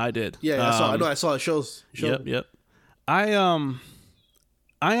 yeah. I did. Yeah, I saw it shows. Yep. I am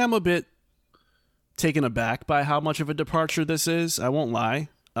a bit taken aback by how much of a departure this is. I won't lie.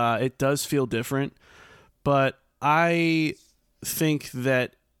 It does feel different, but I think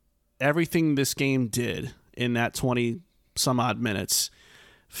that everything this game did in that 20-some-odd minutes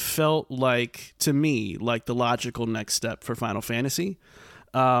felt like, to me, like the logical next step for Final Fantasy.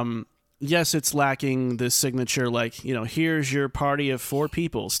 Yes, it's lacking the signature, like, here's your party of 4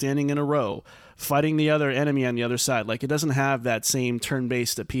 people standing in a row, fighting the other enemy on the other side. Like, it doesn't have that same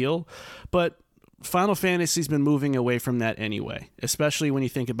turn-based appeal. But Final Fantasy's been moving away from that anyway, especially when you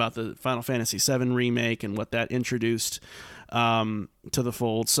think about the Final Fantasy VII remake and what that introduced to the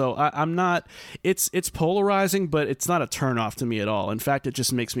fold. So I'm not, it's polarizing, but it's not a turnoff to me at all. In fact, it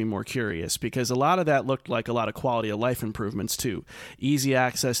just makes me more curious because a lot of that looked like a lot of quality of life improvements too. Easy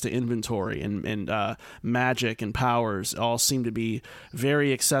access to inventory and magic and powers all seem to be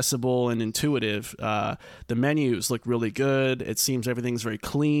very accessible and intuitive. The menus look really good. It seems everything's very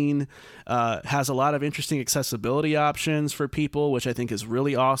clean. Has a lot of interesting accessibility options for people, which I think is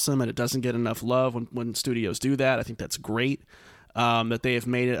really awesome, and it doesn't get enough love when studios do that. I think that's great. That they have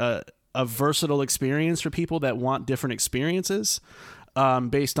made it a versatile experience for people that want different experiences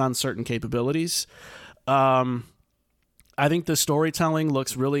based on certain capabilities. I think the storytelling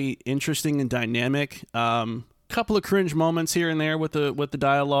looks really interesting and dynamic. Couple of cringe moments here and there with the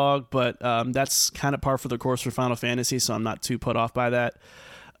dialogue, but that's kind of par for the course for Final Fantasy, so I'm not too put off by that.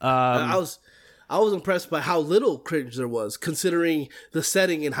 I was impressed by how little cringe there was, considering the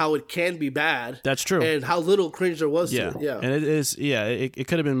setting and how it can be bad. That's true. And how little cringe there was to it. Yeah. And it is, it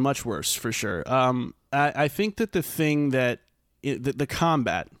could have been much worse for sure. I think that the thing that, the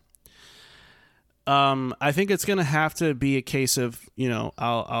combat, I think it's going to have to be a case of,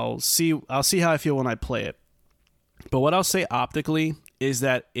 I'll see how I feel when I play it. But what I'll say optically is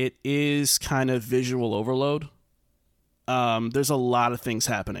that it is kind of visual overload. There's a lot of things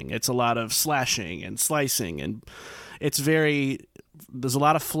happening. It's a lot of slashing and slicing, and there's a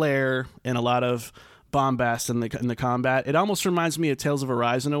lot of flair and a lot of bombast in the combat. It almost reminds me of Tales of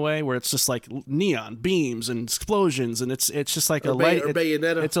Arise in a way, where it's just like neon beams and explosions, and it's just like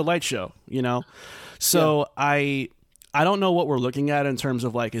it's a light show, So yeah. I don't know what we're looking at in terms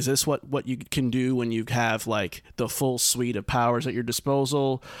of like, is this what you can do when you have like the full suite of powers at your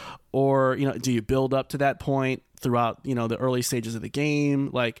disposal, or do you build up to that point throughout the early stages of the game?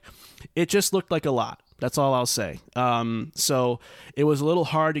 Like, it just looked like a lot. That's all I'll say. So it was a little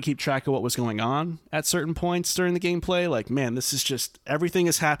hard to keep track of what was going on at certain points during the gameplay. Like, man, this is just, everything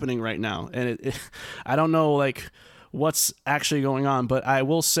is happening right now, and I don't know like what's actually going on. But I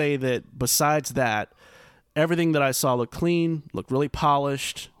will say that besides that, everything that I saw looked clean, looked really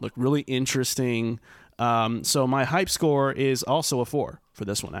polished, looked really interesting. So my hype score is also a 4 for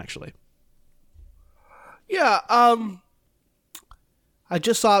this one, actually. Yeah, I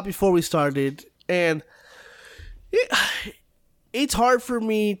just saw it before we started, and it's hard for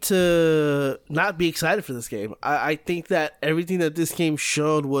me to not be excited for this game. I think that everything that this game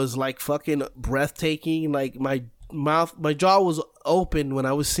showed was like fucking breathtaking. Like my jaw was open when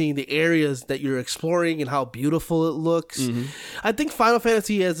I was seeing the areas that you're exploring and how beautiful it looks. Mm-hmm. I think Final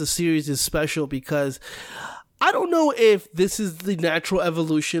Fantasy as a series is special because I don't know if this is the natural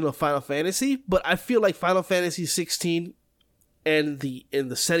evolution of Final Fantasy, but I feel like Final Fantasy 16 and in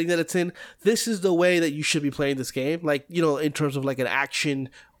the setting that it's in, this is the way that you should be playing this game. Like, in terms of like an action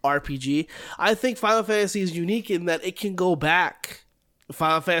RPG. I think Final Fantasy is unique in that it can go back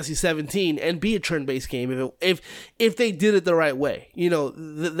Final Fantasy 17 and be a turn-based game if they did it the right way.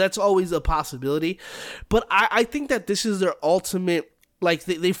 That's always a possibility. But I think that this is their ultimate. Like,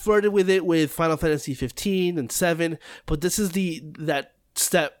 they flirted with it with Final Fantasy 15 and 7, but this is that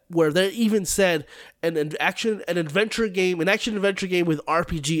step where they even said an action adventure game with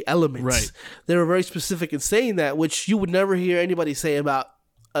RPG elements. Right. They were very specific in saying that, which you would never hear anybody say about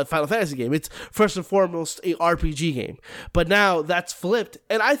a Final Fantasy game. It's first and foremost a RPG game. But now that's flipped,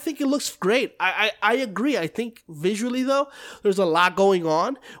 and I think it looks great. I agree. I think visually, though, there's a lot going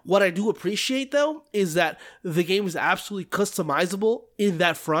on. What I do appreciate, though, is that the game is absolutely customizable in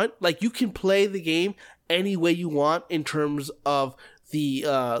that front. Like, you can play the game any way you want in terms of the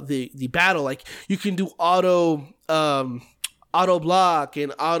battle. Like, you can do auto block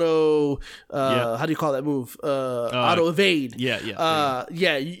and auto how do you call that move? Auto evade. Yeah.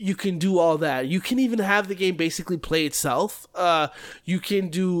 You can do all that. You can even have the game basically play itself. You can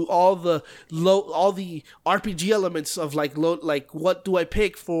do all the RPG elements of like what do I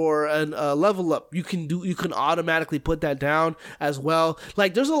pick for an level up? You can automatically put that down as well.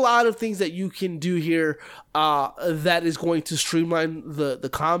 Like, there's a lot of things that you can do here that is going to streamline the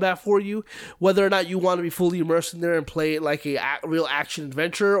combat for you, whether or not you want to be fully immersed in there and play it like a real action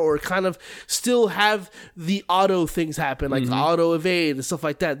adventure, or kind of still have the auto things happen, like auto evade and stuff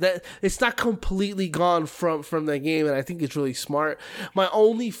like that. That it's not completely gone from that game, and I think it's really smart. My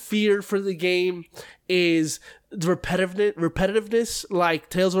only fear for the game is the repetitiveness, like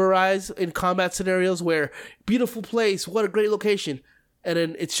Tales of Arise in combat scenarios where beautiful place, what a great location. and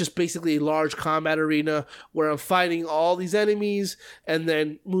then it's just basically a large combat arena where I'm fighting all these enemies and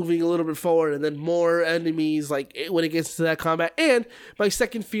then moving a little bit forward and then more enemies like when it gets to that combat. And my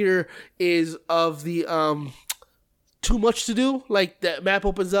second fear is of the too much to do. Like that map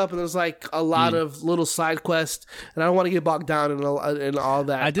opens up and there's like a lot of little side quests, and I don't want to get bogged down in all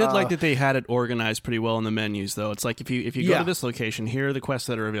that. I did like that they had it organized pretty well in the menus, though. It's like if you go to this location, here are the quests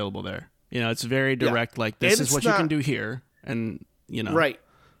that are available there. It's very direct. Like this is what you can do here, and right.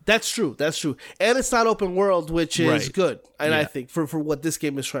 That's true. And it's not open world, which is good. And I think for what this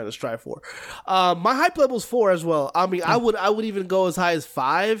game is trying to strive for. My hype level is 4 as well. I mean, I would even go as high as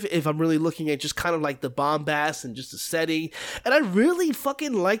 5 if I'm really looking at just kind of like the bombast and just the setting. And I really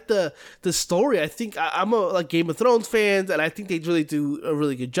fucking like the story. I think I'm a Game of Thrones fan, and I think they really do a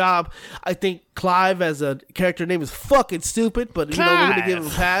really good job. I think Clive as a character name is fucking stupid, but we're gonna give him a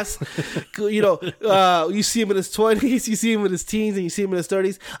pass. You see him in his 20s, you see him in his teens, and you see him in his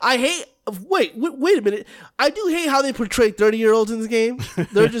 30s. I hate. Wait a minute. I do hate how they portray 30-year-olds in this game.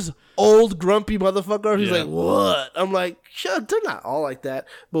 They're just old, grumpy motherfucker who's like, what? I'm like, shut. They're not all like that,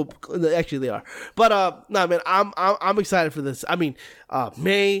 but actually they are. But man, I'm excited for this. I mean,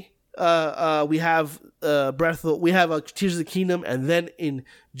 May. We have we have Tears of the Kingdom, and then in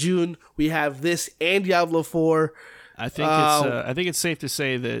June we have this and Diablo 4. I think it's safe to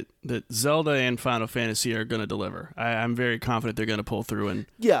say that Zelda and Final Fantasy are going to deliver. I'm very confident they're going to pull through. And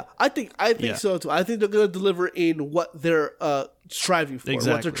I think so too. I think they're going to deliver in what they're striving for,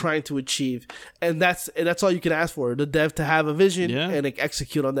 what they're trying to achieve, and that's all you can ask for. The dev to have a vision and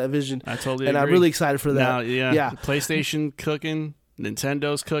execute on that vision. I totally agree. I'm really excited for that. Now, PlayStation cooking,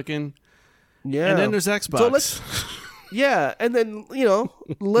 Nintendo's cooking, and then there's Xbox. So and then,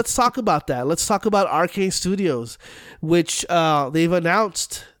 let's talk about that. Let's talk about Arcane Studios, which they've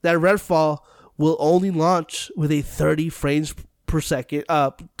announced that Redfall will only launch with a 30 frames per second,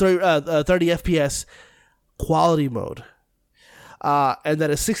 30 FPS quality mode, and that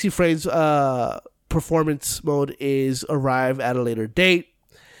a 60 frames performance mode is arrive at a later date.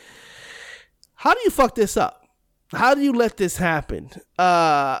 How do you fuck this up? How do you let this happen?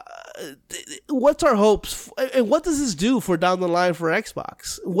 What's our hopes? And what does this do for down the line for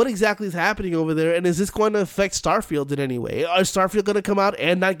Xbox? What exactly is happening over there? And is this going to affect Starfield in any way? Are Starfield going to come out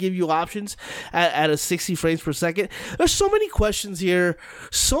and not give you options at a 60 frames per second? There's so many questions here.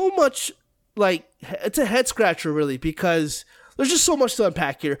 So much, it's a head scratcher, really, because there's just so much to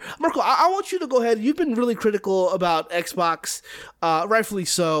unpack here. Marco, I want you to go ahead. You've been really critical about Xbox, rightfully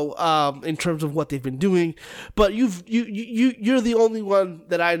so, in terms of what they've been doing. But you're the only one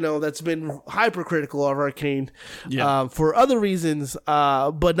that I know that's been hypercritical of Arcane, for other reasons.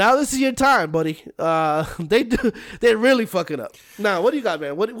 But now this is your time, buddy. They're really fucking up. Now, what do you got,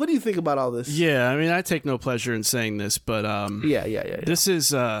 man? What do you think about all this? Yeah, I mean, I take no pleasure in saying this, but this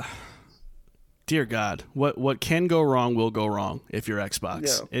is. Dear God, what can go wrong will go wrong if you're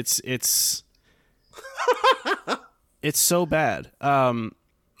Xbox. Yeah. It's so bad.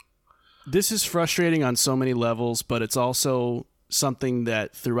 This is frustrating on so many levels, but it's also something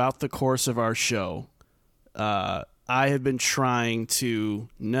that throughout the course of our show, I have been trying to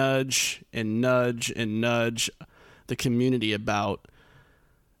nudge the community about.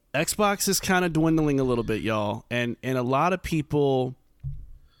 Xbox is kind of dwindling a little bit, y'all, and a lot of people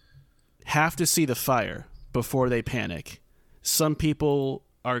have to see the fire before they panic. Some people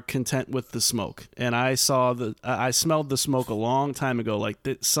are content with the smoke, and I smelled the smoke a long time ago. Like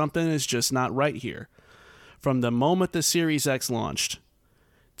something is just not right here. From the moment the Series X launched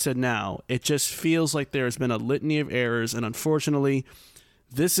to now, it just feels like there's been a litany of errors, and unfortunately,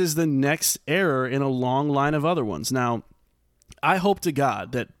 this is the next error in a long line of other ones. Now, I hope to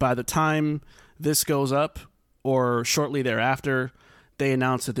God that by the time this goes up, or shortly thereafter, they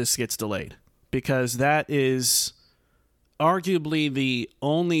announce that this gets delayed, because that is arguably the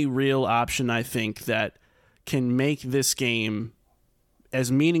only real option I think that can make this game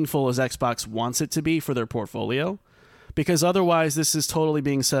as meaningful as Xbox wants it to be for their portfolio, because otherwise this is totally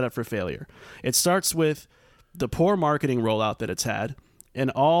being set up for failure. It starts with the poor marketing rollout that it's had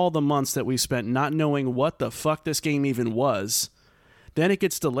and all the months that we've spent not knowing what the fuck this game even was. Then it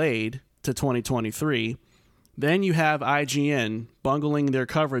gets delayed to 2023. Then you have IGN bungling their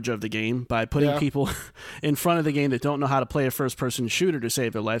coverage of the game by putting people in front of the game that don't know how to play a first-person shooter to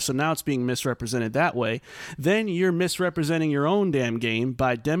save their life, so now it's being misrepresented that way. Then you're misrepresenting your own damn game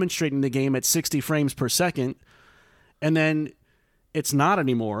by demonstrating the game at 60 frames per second, and then it's not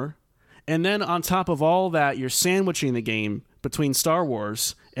anymore. And then on top of all that, you're sandwiching the game between Star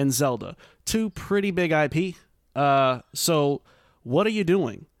Wars and Zelda, two pretty big IP. So what are you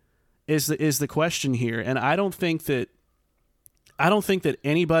doing? Is the question here, and I don't think that I don't think that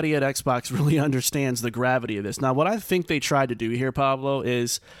anybody at Xbox really understands the gravity of this. Now, what I think they tried to do here, Pablo,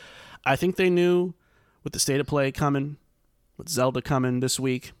 is I think they knew with the State of Play coming, with Zelda coming this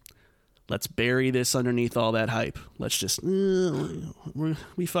week, let's bury this underneath all that hype. Let's just,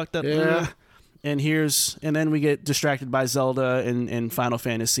 we fucked up. Yeah. And then we get distracted by Zelda and Final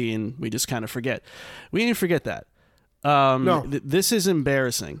Fantasy, and we just kind of forget. We didn't forget that. No. This is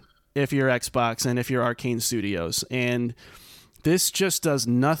embarrassing if you're Xbox and if you're Arcane Studios. And this just does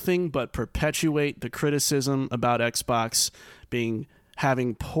nothing but perpetuate the criticism about Xbox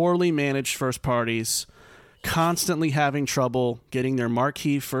having poorly managed first parties, constantly having trouble getting their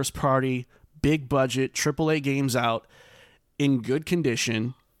marquee first party, big budget, AAA games out in good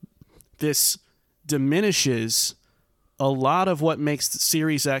condition. This diminishes a lot of what makes the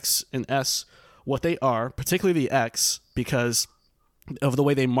Series X and S what they are, particularly the X, because of the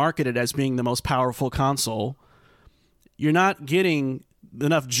way they market it as being the most powerful console. You're not getting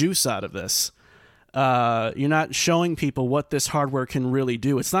enough juice out of this. You're not showing people what this hardware can really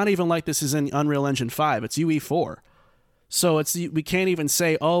do. It's not even like this is in Unreal Engine 5. It's UE4. So we can't even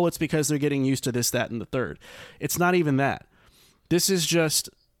say, oh, it's because they're getting used to this, that, and the third. It's not even that. This is just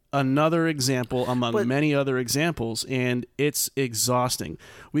another example among many other examples, and it's exhausting.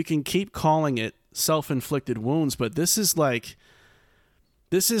 We can keep calling it self-inflicted wounds, but this is like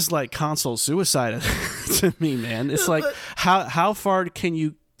console suicide to me, man. It's like, how far can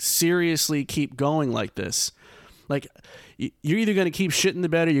you seriously keep going like this? Like, you're either going to keep shitting the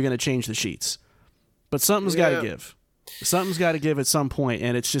bed or you're going to change the sheets. But something's got to give. Something's got to give at some point,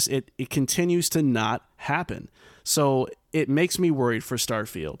 and it's just it continues to not happen. So it makes me worried for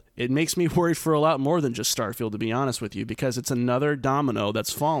Starfield. It makes me worried for a lot more than just Starfield, to be honest with you, because it's another domino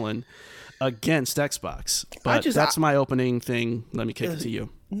that's fallen against Xbox. But that's my opening thing. Let me kick it to you.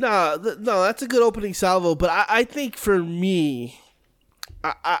 No, that's a good opening salvo. But I think for me,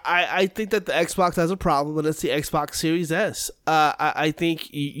 I think that the Xbox has a problem, and it's the Xbox Series S. I think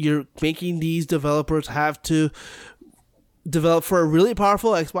you're making these developers have to develop for a really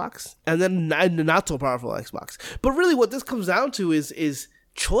powerful Xbox and then a not so powerful Xbox. But really what this comes down to is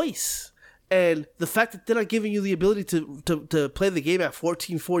choice. And the fact that they're not giving you the ability to play the game at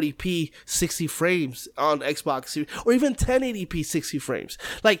 1440p 60 frames on Xbox Series, or even 1080p 60 frames.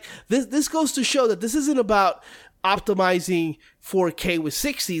 Like, this goes to show that this isn't about optimizing 4K with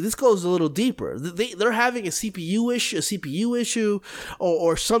 60. This goes a little deeper. They're having a CPU issue,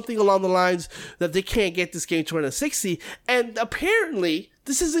 or something along the lines that they can't get this game to run at 60. And apparently,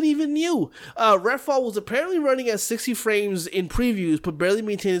 this isn't even new. Redfall was apparently running at 60 frames in previews, but barely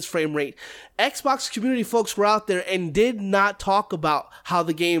maintained its frame rate. Xbox community folks were out there and did not talk about how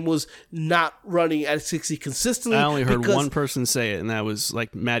the game was not running at 60 consistently. I only heard one person say it, and that was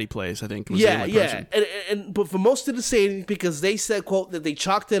like Maddie Plays, I think. Was yeah. But for most of the saying, because they said, quote, that they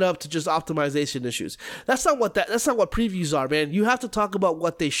chalked it up to just optimization issues. That's not what previews are, man. You have to talk about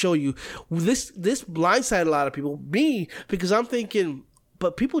what they show you. This blindsided a lot of people. Me, because I'm thinking,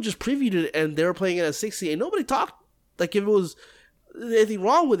 but people just previewed it and they were playing it at 60, and nobody talked like if it was anything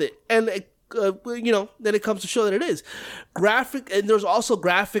wrong with it. And then it comes to show that it is. And there's also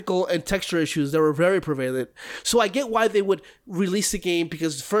graphical and texture issues that were very prevalent. So I get why they would release the game,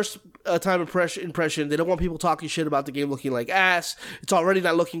 because first time impression, they don't want people talking shit about the game looking like ass. It's already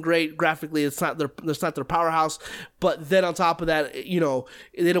not looking great graphically. It's not their powerhouse. But then on top of that,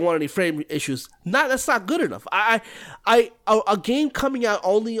 they don't want any frame issues. That's not good enough. A game coming out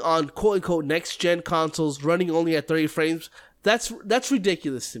only on quote unquote next gen consoles, running only at 30 frames. That's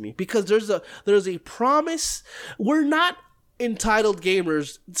ridiculous to me, because there's a promise. We're not entitled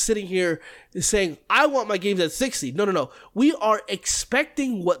gamers sitting here saying, I want my games at 60. No. We are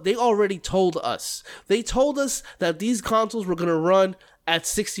expecting what they already told us. They told us that these consoles were going to run at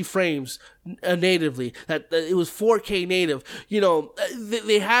 60 frames natively, that it was 4K native.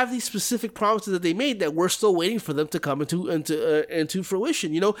 They have these specific promises that they made that we're still waiting for them to come into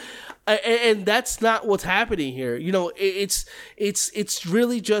fruition. And that's not what's happening here. It's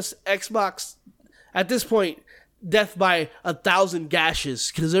really just Xbox at this point, death by 1,000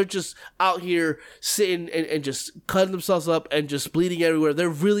 gashes, because they're just out here sitting and just cutting themselves up and just bleeding everywhere. They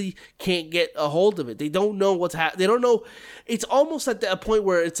really can't get a hold of it. They don't know what's happening. They don't know. It's almost at a point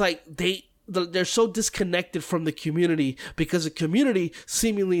where it's like they're so disconnected from the community, because the community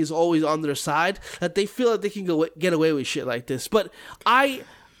seemingly is always on their side, that they feel like they can get away with shit like this. But I'm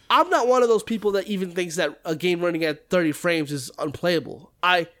not one of those people that even thinks that a game running at 30 frames is unplayable.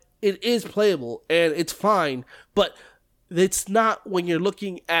 It is playable and it's fine, but It's not when you're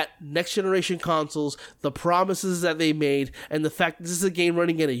looking at next generation consoles, the promises that they made, and the fact that this is a game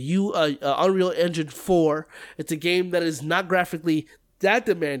running in a Unreal Engine 4. It's a game that is not graphically that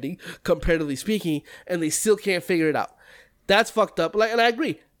demanding, comparatively speaking, and they still can't figure it out. That's fucked up. And I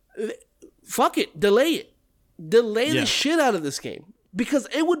agree. Fuck it. Delay it. Delay the shit out of this game, because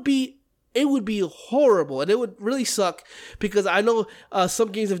it would be horrible, and it would really suck, because I know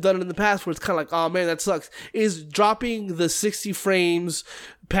some games have done it in the past where it's kind of like, oh man, that sucks, is dropping the 60 frames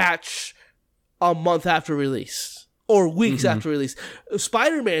patch a month after release or weeks after release.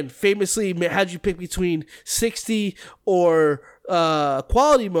 Spider-Man famously had you pick between 60 or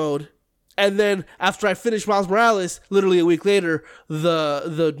quality mode. And then after I finished Miles Morales, literally a week later,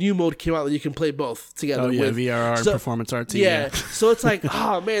 the new mode came out that you can play both together. Oh yeah, VRR, Performance RT. Yeah. So it's like,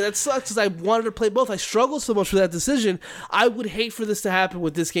 oh man, that sucks, because I wanted to play both. I struggled so much with that decision. I would hate for this to happen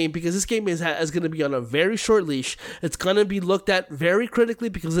with this game, because this game is going to be on a very short leash. It's going to be looked at very critically,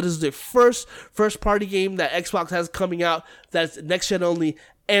 because it is the first party game that Xbox has coming out that's next gen only.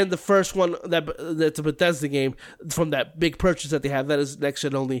 And the first one that's a Bethesda game from that big purchase that they have that is next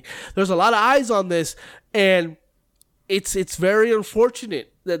gen only. There's a lot of eyes on this, and it's very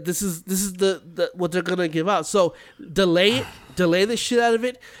unfortunate that this is the what they're gonna give out. So delay the shit out of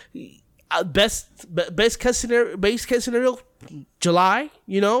it. Best case scenario, July,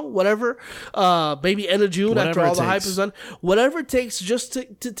 whatever. Maybe end of June, whatever after all the hype is done. Whatever it takes just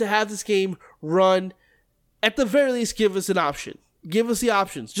to have this game run. At the very least, give us an option. Give us the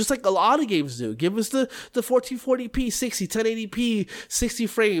options, just like a lot of games do. Give us the 1440p, 60, 1080p, 60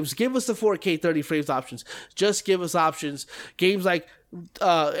 frames. Give us the 4K 30 frames options. Just give us options. Games like,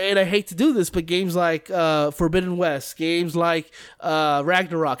 and I hate to do this, but games like Forbidden West, games like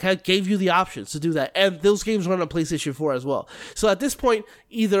Ragnarok gave you the options to do that. And those games run on PlayStation 4 as well. So at this point,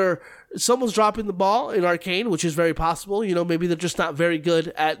 either someone's dropping the ball in Arcane, which is very possible. Maybe they're just not very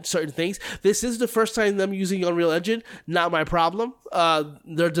good at certain things. This is the first time them using Unreal Engine. Not my problem.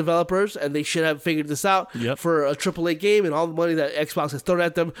 They're developers, and they should have figured this out for a AAA game, and all the money that Xbox has thrown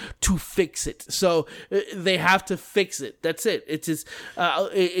at them to fix it. So they have to fix it. That's it.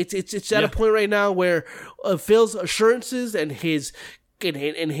 It's at a point right now where Phil's assurances and his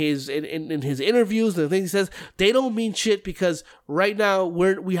in his interviews and the things he says, they don't mean shit, because right now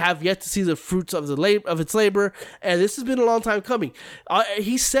we have yet to see the fruits of its labor, and this has been a long time coming.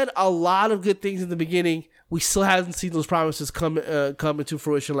 He said a lot of good things in the beginning. We still haven't seen those promises come into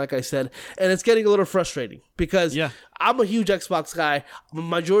fruition, like I said, and it's getting a little frustrating, because I'm a huge Xbox guy. The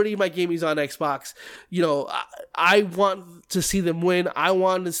majority of my gaming is on Xbox. I want to see them win. I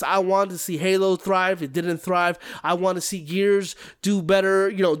want to see Halo thrive. It didn't thrive. I want to see Gears do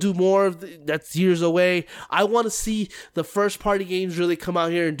better. Do more. That's years away. I want to see the first party games really come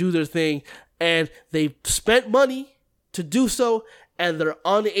out here and do their thing, and they spent money to do so, and they're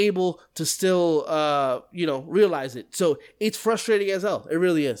unable to still, realize it. So it's frustrating as hell. It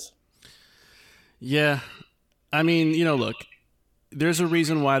really is. Yeah. I mean, look, there's a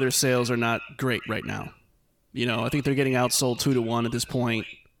reason why their sales are not great right now. I think they're getting outsold 2-1 at this point.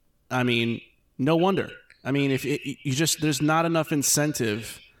 I mean, no wonder. I mean, if there's not enough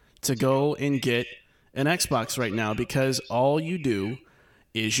incentive to go and get an Xbox right now, because all you do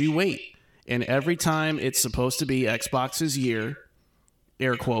is you wait. And every time it's supposed to be Xbox's year,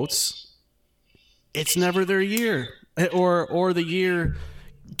 air quotes, it's never their year, or the year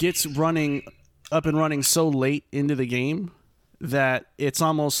gets up and running so late into the game that it's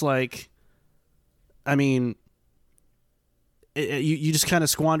almost like, I mean, you just kind of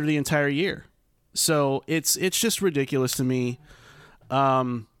squander the entire year. So it's just ridiculous to me.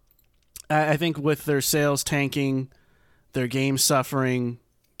 I think with their sales tanking, their game suffering,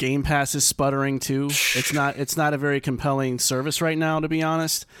 Game Pass is sputtering too. It's not a very compelling service right now, to be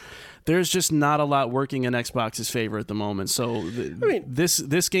honest. There's just not a lot working in Xbox's favor at the moment. So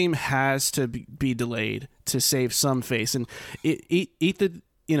this game has to be delayed to save some face, and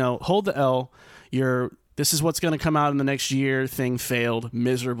hold the L. This is what's going to come out in the next year. Thing failed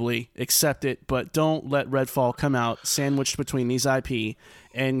miserably. Accept it, but don't let Redfall come out sandwiched between these IP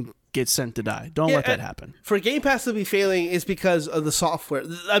and get sent to die. Don't let that happen. For Game Pass to be failing is because of the software.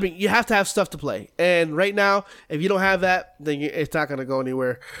 I mean, you have to have stuff to play. And right now, if you don't have that, then it's not going to go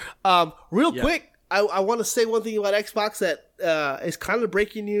anywhere. Quick, I want to say one thing about Xbox that is kind of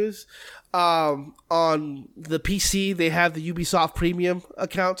breaking news. On the PC, they have the Ubisoft Premium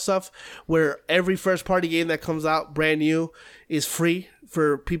account stuff, where every first-party game that comes out brand new is free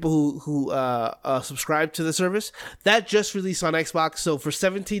for people who subscribe to the service. That just released on Xbox. So for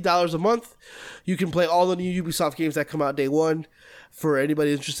 $17 a month, you can play all the new Ubisoft games that come out day one. For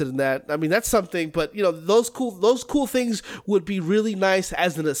anybody interested in that, I mean, that's something. But you know, those cool things would be really nice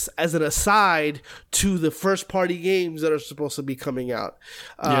as an aside to the first party games that are supposed to be coming out.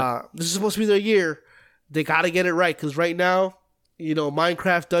 This is supposed to be their year. They got to get it right, because right now, you know,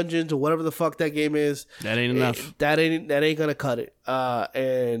 Minecraft Dungeons or whatever the fuck that game is, that ain't enough. That ain't gonna cut it. My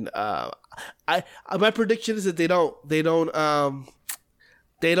prediction is that they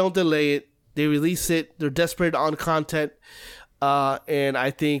don't delay it. They release it. They're desperate on content. And I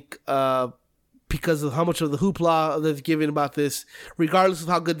think because of how much of the hoopla they've given about this, regardless of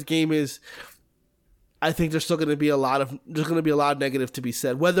how good the game is, I think there's still going to be a lot of negative to be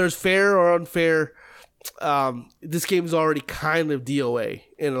said. Whether it's fair or unfair, this game is already kind of DOA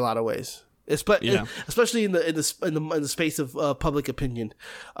in a lot of ways, especially in the space of public opinion,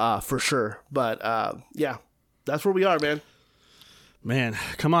 for sure. But yeah, that's where we are, man. Man,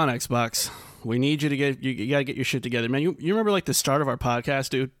 come on, Xbox. We need you to you gotta get your shit together, man. You remember like the start of our podcast,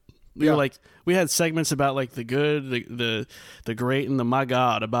 dude? We were like, we had segments about like the good, the great, and the my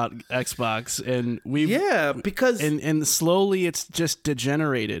god about Xbox, and because and slowly it's just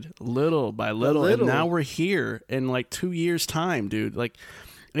degenerated little by little, and now we're here in like 2 years' time, dude. Like,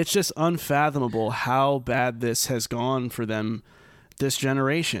 it's just unfathomable how bad this has gone for them this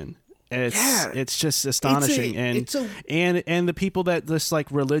generation. It's just astonishing, and the people that just like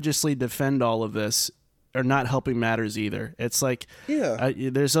religiously defend all of this are not helping matters either. It's like,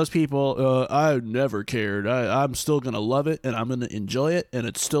 there's those people. I never cared. I'm still gonna love it, and I'm gonna enjoy it, and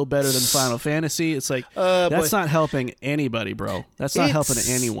it's still better than Final Fantasy. It's like that's not helping anybody, bro. That's not helping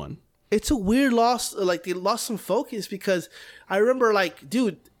anyone. It's a weird loss. Like, they lost some focus, because I remember, like,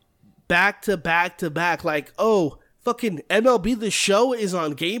 dude, back to back, like, oh, fucking MLB The Show is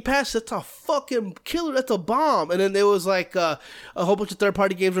on Game Pass. That's a fucking killer. That's a bomb. And then there was like a whole bunch of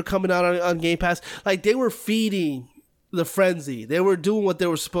third-party games were coming out on Game Pass. Like, they were feeding the frenzy. They were doing what they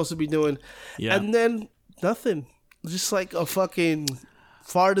were supposed to be doing. Yeah. And then nothing. Just like a fucking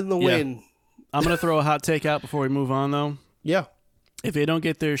fart in the wind. I'm going to throw a hot take out before we move on, though. Yeah. If they don't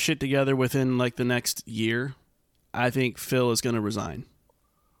get their shit together within like the next year, I think Phil is going to resign.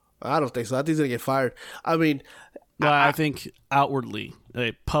 I don't think so. I think he's going to get fired. I mean... I think outwardly,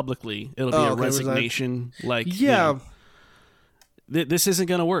 publicly, it'll be a resignation. Like, you know, this isn't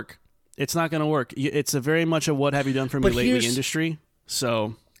going to work. It's not going to work. It's a very much a what have you done for me lately industry.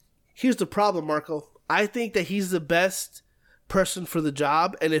 So here's the problem, Marco. I think that he's the best person for the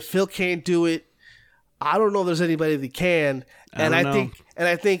job, and if Phil can't do it, I don't know if there's anybody that can. And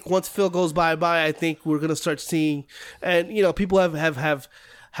I think once Phil goes bye, I think we're going to start seeing, and you know, people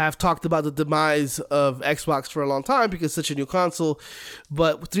have talked about the demise of Xbox for a long time because it's such a new console,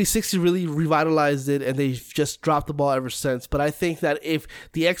 but 360 really revitalized it, and they've just dropped the ball ever since. But I think that if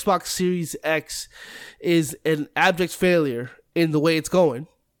the Xbox Series X is an abject failure in the way it's going,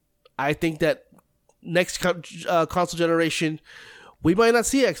 I think that next console generation, we might not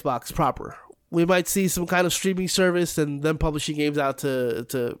see Xbox proper. We might see some kind of streaming service and them publishing games out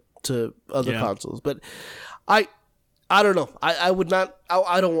to other consoles. But I don't know. I would not.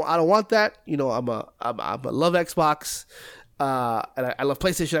 I don't want that. You know, I love Xbox, and I love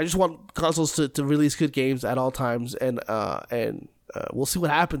PlayStation. I just want consoles to release good games at all times, and we'll see what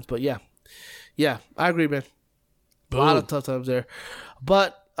happens. But yeah, I agree, man. Boom. A lot of tough times there,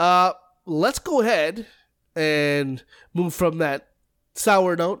 but let's go ahead and move from that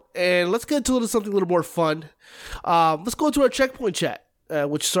sour note, and let's get into something a little more fun. Let's go into our checkpoint chat,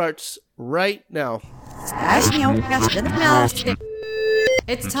 which starts right now.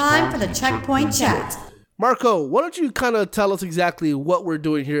 It's time for the Checkpoint Chat. Marco, why don't you kind of tell us exactly what we're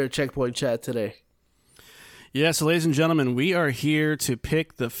doing here at Checkpoint Chat today? Yeah, so ladies and gentlemen, we are here to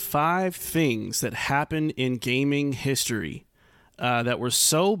pick the 5 things that happened in gaming history that were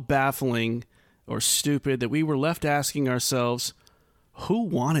so baffling or stupid that we were left asking ourselves, who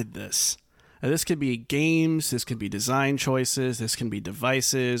wanted this? Now, this could be games, this could be design choices, this can be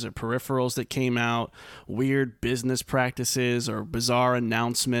devices or peripherals that came out, weird business practices or bizarre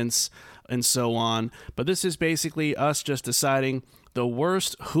announcements, and so on. But this is basically us just deciding the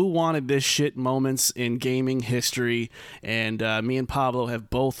worst who wanted this shit moments in gaming history, and me and Pablo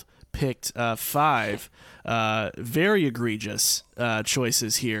have both picked 5 very egregious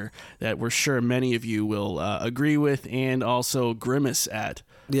choices here that we're sure many of you will agree with and also grimace at.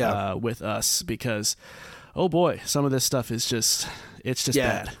 With us, because oh boy, some of this stuff is just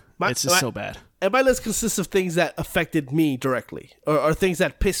bad. It's just so bad. and my list consists of things that affected me directly, or things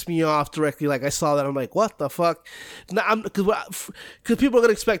that pissed me off directly. Like I saw that, I'm like, what the fuck? Because people are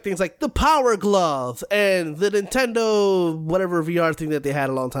gonna expect things like the Power Glove and the Nintendo whatever VR thing that they had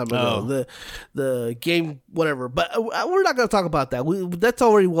a long time ago, the game whatever. But we're not gonna talk about that. That's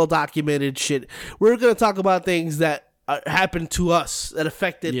already well documented shit. We're gonna talk about things that happened to us, that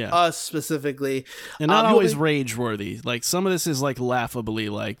affected us specifically, and not always rage worthy. Like some of this is like laughably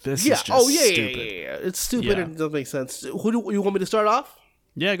like this is just stupid. Yeah. It's stupid and it doesn't make sense. Who do you want me to start off?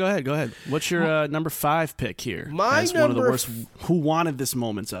 Yeah, go ahead. What's your number 5 pick here? My as one of the worst who wanted this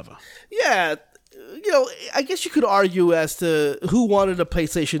moments ever. Yeah, I guess you could argue as to who wanted a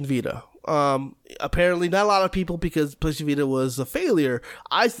PlayStation Vita. Apparently not a lot of people, because PlayStation Vita was a failure.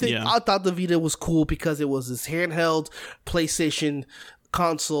 I thought the Vita was cool because it was this handheld PlayStation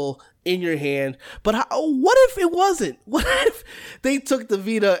console in your hand. But what if it wasn't? What if they took the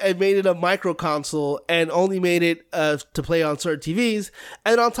Vita and made it a micro console and only made it to play on certain TVs,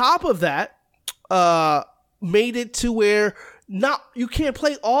 and on top of that made it to where you can't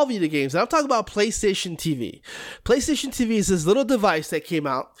play all Vita games. I'm talking about PlayStation TV. PlayStation TV is this little device that came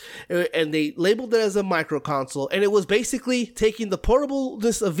out, and they labeled it as a micro console, and it was basically taking the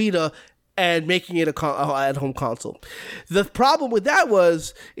portableness of Vita and making it a at-home console. The problem with that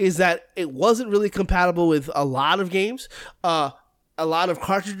is that it wasn't really compatible with a lot of games. A lot of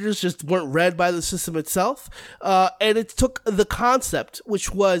cartridges just weren't read by the system itself, and it took the concept,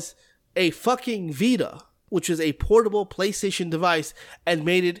 which was a fucking Vita, which is a portable PlayStation device, and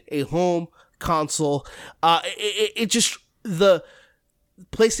made it a home console. It just, the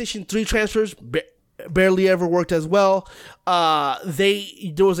PlayStation 3 transfers barely ever worked as well.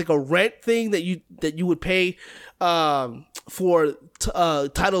 There was like a rent thing that you would pay for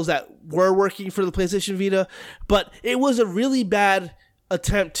titles that were working for the PlayStation Vita, but it was a really bad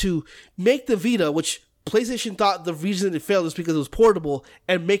attempt to make the Vita, which PlayStation thought the reason it failed is because it was portable,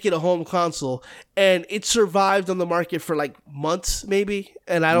 and make it a home console, and it survived on the market for like months maybe,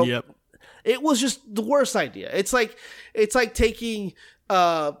 and it was just the worst idea. It's like taking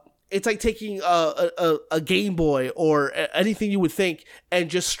a Game Boy or anything you would think, and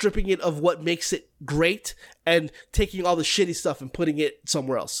just stripping it of what makes it great and taking all the shitty stuff and putting it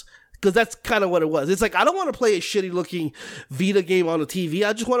somewhere else. Because that's kind of what it was. It's like, I don't want to play a shitty looking Vita game on a TV.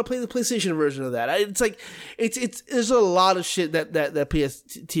 I just want to play the PlayStation version of that. It's like, there's a lot of shit that PS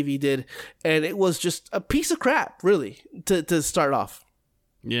TV did, and it was just a piece of crap, really, to start off.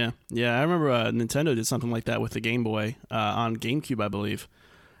 Yeah. I remember Nintendo did something like that with the Game Boy on GameCube, I believe.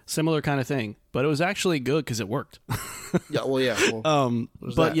 Similar kind of thing, but it was actually good because it worked. But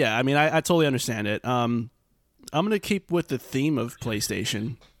yeah, I mean, I totally understand it. I'm gonna keep with the theme of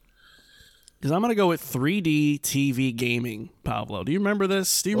PlayStation, because I'm going to go with 3D TV gaming, Pablo. Do you remember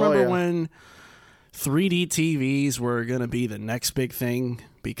this? Do you remember when 3D TVs were going to be the next big thing?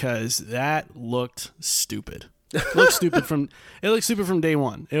 Because that looked stupid. It looked stupid from day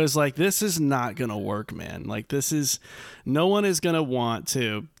one. It was like, this is not going to work, man. Like, no one is going to want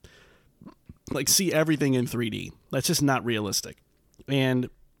to like see everything in 3D. That's just not realistic. And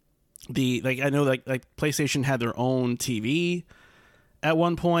I know like PlayStation had their own TV at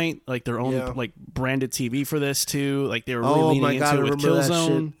one point, like their own like branded TV for this too. Like they were really leaning into it with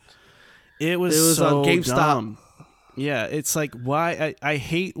Killzone. It was so on GameStop. Dumb. Yeah, it's like, why? I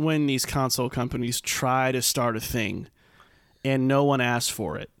hate when these console companies try to start a thing and no one asks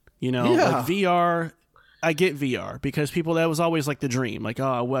for it. You know, like VR. I get VR because that was always like the dream. Like,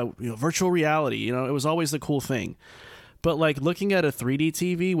 virtual reality. You know, it was always the cool thing. But like looking at a 3D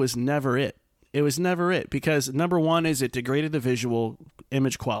TV was never it. It was never it, because number one is it degraded the visual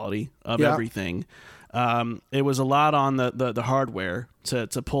image quality of everything. It was a lot on the hardware to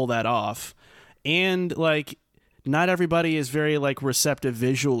pull that off. And like, not everybody is very like receptive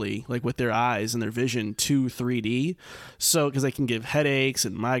visually, like with their eyes and their vision to 3D. So, because they can give headaches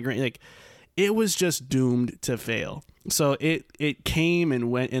and migraine, like it was just doomed to fail. So it came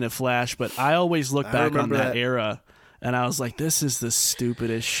and went in a flash, but I always look back on that era and I was like, this is the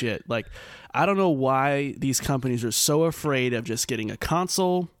stupidest shit. Like, I don't know why these companies are so afraid of just getting a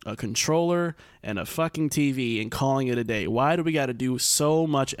console, a controller, and a fucking TV and calling it a day. Why do we got to do so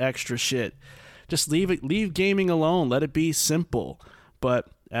much extra shit? Just leave gaming alone. Let it be simple. But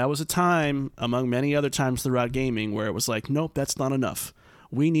that was a time, among many other times throughout gaming, where it was like, nope, that's not enough.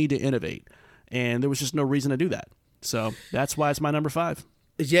 We need to innovate. And there was just no reason to do that. So that's why it's my number 5.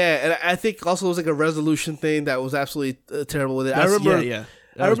 Yeah, and I think also it was like a resolution thing that was absolutely terrible with it. I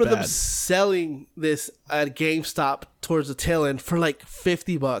remember them selling this at GameStop towards the tail end for like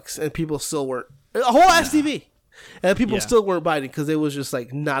 $50, and people still weren't. A whole ass TV. And people still weren't buying it because it was just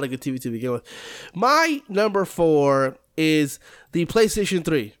like not a good TV to begin with. My number 4 is the PlayStation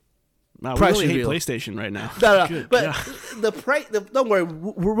 3. Wow, we really hate PlayStation right now. No. But the price, don't worry,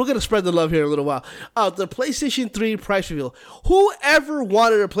 we're going to spread the love here in a little while. The PlayStation 3 price reveal. Whoever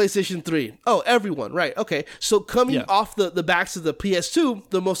wanted a PlayStation 3? Oh, everyone, right. Okay. So coming off the backs of the PS2,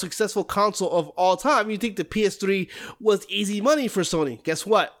 the most successful console of all time, you think the PS3 was easy money for Sony. Guess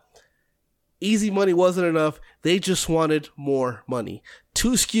what? Easy money wasn't enough. They just wanted more money.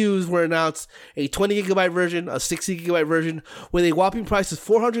 2 SKUs were announced, a 20 gigabyte version, a 60 gigabyte version, with a whopping price of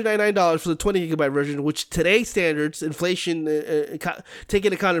 $499 for the 20 gigabyte version, which today's standards, inflation, taking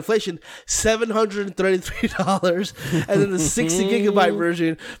into account inflation, $733. And then the 60 gigabyte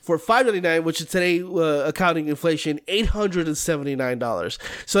version for $599, which is today, accounting inflation, $879.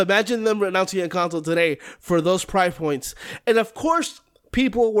 So imagine them announcing a console today for those price points. And of course,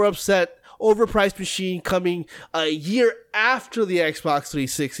 people were upset. Overpriced machine coming a year after the Xbox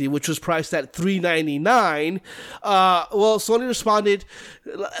 360, which was priced at $399. Well, Sony responded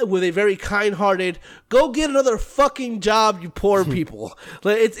with a very kind-hearted, "Go get another fucking job, you poor people."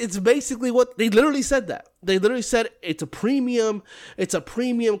 It's basically what they literally said. That they literally said it's a premium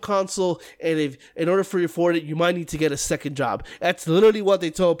console, and if in order for you to afford it, you might need to get a second job. That's literally what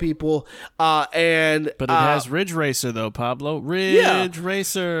they told people. But it has Ridge Racer though, Pablo. Ridge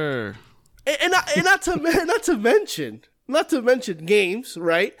Racer. And not to mention games,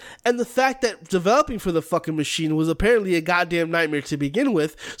 right? And the fact that developing for the fucking machine was apparently a goddamn nightmare to begin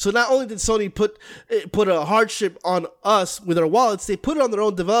with. So not only did Sony put a hardship on us with our wallets, they put it on their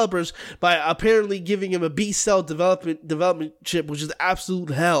own developers by apparently giving them a B-cell development chip, which is absolute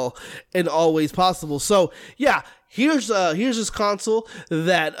hell in all ways possible. So yeah, here's this console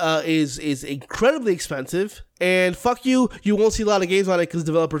that is incredibly expensive. And fuck you, you won't see a lot of games on it because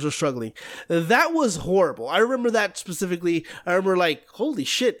developers are struggling. That was horrible. I remember that specifically. I remember like, holy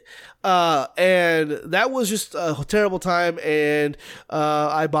shit. And that was just a terrible time. And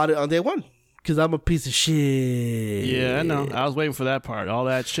I bought it on day one because I'm a piece of shit. Yeah, I know. I was waiting for that part. All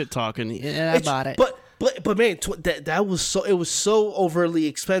that shit talking. Yeah, I bought it. But man, that was so, it was so overly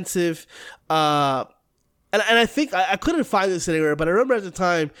expensive. And I think I couldn't find this anywhere, but I remember at the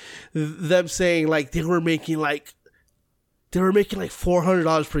time them saying like they were making like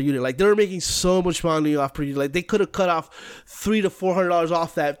 $400 per unit. Like they were making so much money off per unit. Like they could have cut off $300 to $400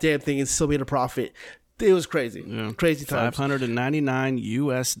 off that damn thing and still made a profit. It was crazy. Yeah. Crazy times.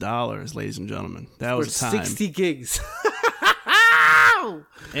 $599, ladies and gentlemen. That was a time. 60 gigs.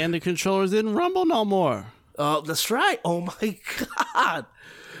 And the controllers didn't rumble no more. Oh, that's right. Oh my God.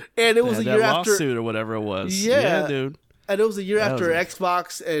 And it was a year after lawsuit or whatever it was. Yeah, dude. And it was a year after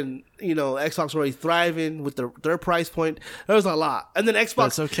Xbox, and Xbox were already thriving with their price point. There was a lot, and then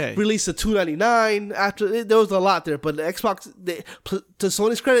Xbox released a $299 after. There was a lot there, but the Xbox, to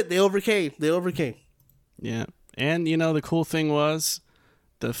Sony's credit, they overcame. Yeah, and the cool thing was,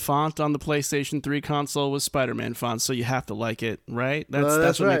 the font on the PlayStation 3 console was Spider-Man font, so you have to like it, right?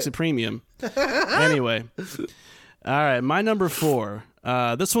 That's what makes it premium. Anyway, all right, my number 4.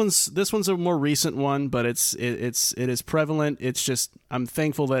 This one's a more recent one, but it is prevalent. It's just I'm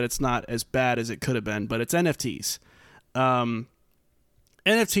thankful that it's not as bad as it could have been. But it's NFTs.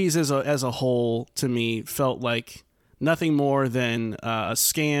 NFTs as a whole to me felt like nothing more than a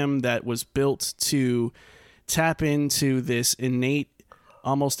scam that was built to tap into this innate,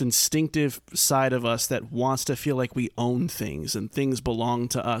 almost instinctive side of us that wants to feel like we own things and things belong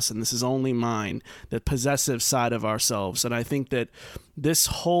to us and this is only mine, the possessive side of ourselves. And I think that this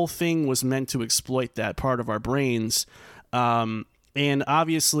whole thing was meant to exploit that part of our brains. And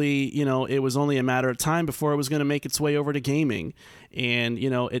obviously, it was only a matter of time before it was going to make its way over to gaming. And,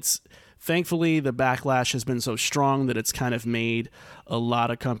 thankfully, the backlash has been so strong that it's kind of made a lot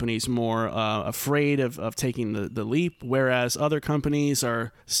of companies more afraid of taking the leap, whereas other companies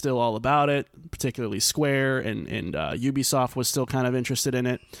are still all about it, particularly Square and Ubisoft was still kind of interested in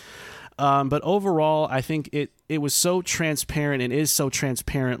it. But overall, I think it was so transparent and is so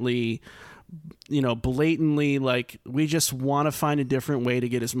transparently, blatantly like we just want to find a different way to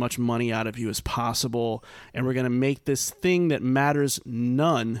get as much money out of you as possible. And we're going to make this thing that matters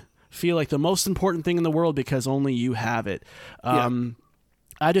none feel like the most important thing in the world because only you have it.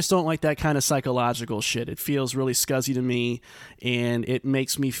 I just don't like that kind of psychological shit. It feels really scuzzy to me, and it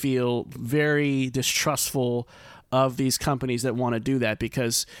makes me feel very distrustful of these companies that want to do that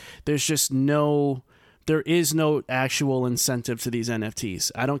because there's just no there is no actual incentive to these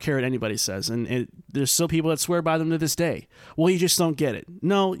NFTs. I don't care what anybody says. And there's still people that swear by them to this day. Well, you just don't get it.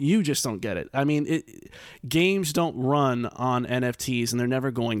 No, you just don't get it. I mean, games don't run on NFTs, and they're never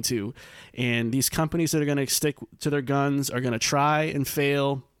going to. And these companies that are going to stick to their guns are going to try and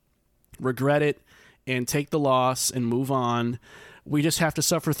fail, regret it, and take the loss and move on. We just have to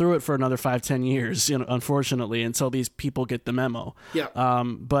suffer through it for another 5-10 years, unfortunately, until these people get the memo. Yeah.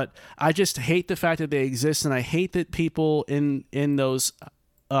 But I just hate the fact that they exist, and I hate that people in those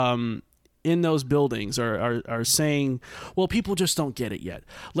buildings are saying, well, people just don't get it yet.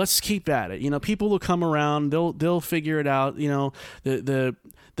 Let's keep at it. People will come around, they'll figure it out. The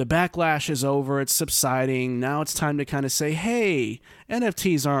backlash is over, it's subsiding. Now it's time to kind of say, hey,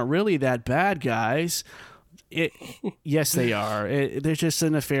 NFTs aren't really that bad, guys. Yes, they are. They're just a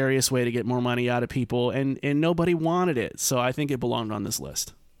nefarious way to get more money out of people, and nobody wanted it. So I think it belonged on this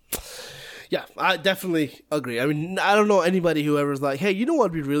list. Yeah, I definitely agree. I mean, I don't know anybody who ever's like, hey, you know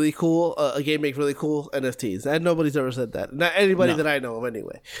what would be really cool? A game make really cool NFTs. And nobody's ever said that. Not anybody that I know of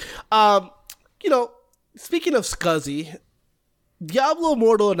anyway. Speaking of scuzzy, Diablo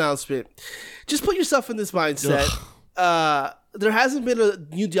Immortal announcement. Just put yourself in this mindset. There hasn't been a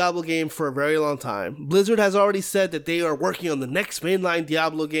new Diablo game for a very long time. Blizzard has already said that they are working on the next mainline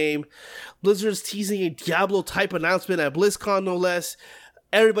Diablo game. Blizzard's teasing a Diablo-type announcement at BlizzCon, no less.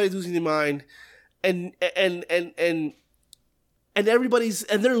 Everybody's losing their mind. And everybody's,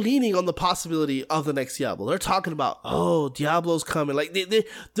 and they're leaning on the possibility of the next Diablo. They're talking about, Diablo's coming. Like,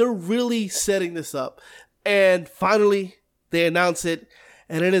 they're really setting this up. And finally, they announce it,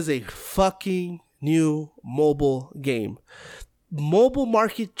 and it is a fucking new mobile game. Mobile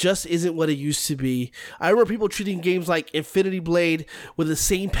market just isn't what it used to be. I remember people treating games like Infinity Blade with the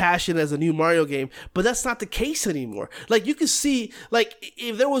same passion as a new Mario game, but that's not the case anymore. Like, you can see, like,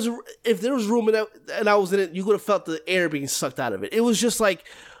 if there was room and I was in it, you would have felt the air being sucked out of it. It was just like,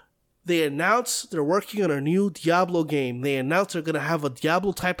 they announced they're working on a new Diablo game. They announced they're going to have a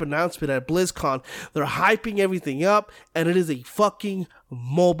Diablo-type announcement at BlizzCon. They're hyping everything up, and it is a fucking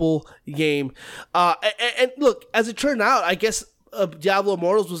mobile game. And look, as it turned out, I guess Diablo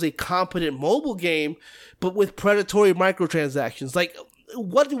Immortals was a competent mobile game, but with predatory microtransactions. Like,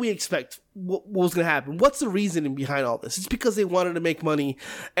 what do we expect? What was going to happen? What's the reasoning behind all this? It's because they wanted to make money,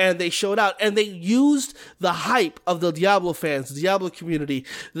 and they showed out, and they used the hype of the Diablo fans, the Diablo community,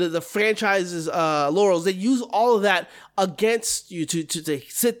 the franchise's laurels. They use all of that against you to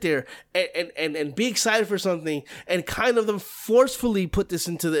sit there and be excited for something, and kind of them forcefully put this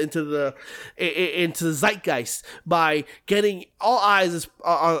into the zeitgeist by getting all eyes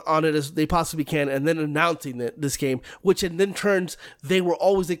on it as they possibly can, and then announcing this game, which in then turns there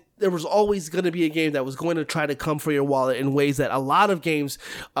was always going to be a game that was going to try to come for your wallet in ways that a lot of games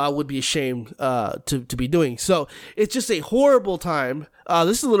would be ashamed to be doing. So it's just a horrible time.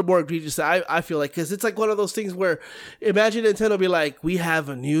 This is a little more egregious, I feel like, because it's like one of those things where imagine Nintendo be like, we have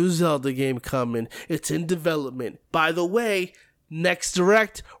a new Zelda game coming. It's in development. By the way, next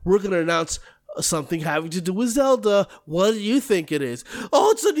Direct, we're going to announce something having to do with Zelda. What do you think it is?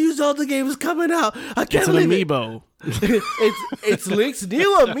 Oh, it's a new Zelda game is coming out. I can't believe it. Amiibo. it's Link's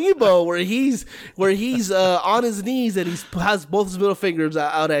new amiibo where he's on his knees and he has both his middle fingers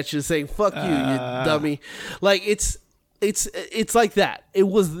out at you saying "fuck you, you dummy." Like it's like that. It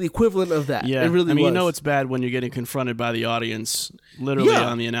was the equivalent of that. Yeah, it really was. You know it's bad when you're getting confronted by the audience literally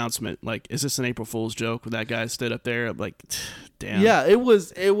on the announcement. Like, is this an April Fool's joke? When that guy stood up there, I'm like, damn. Yeah, it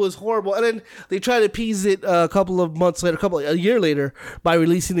was horrible. And then they tried to appease it a couple of months later, a year later, by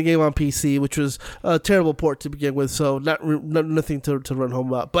releasing the game on PC, which was a terrible port to begin with. So nothing to run home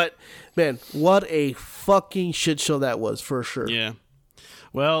about. But man, what a fucking shit show that was, for sure. Yeah.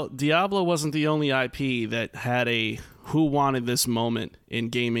 Well, Diablo wasn't the only IP that had a who wanted this moment in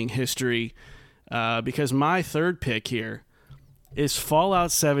gaming history, because my third pick here is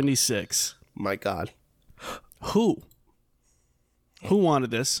Fallout 76. My God. Who wanted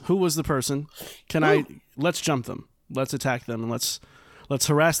this? Who was the person? Let's jump them. Let's attack them, and let's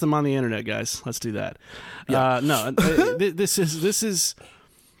harass them on the internet, guys. Let's do that. Yeah. This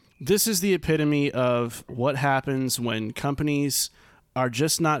is the epitome of what happens when companies are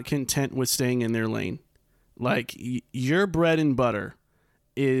just not content with staying in their lane. Like, your bread and butter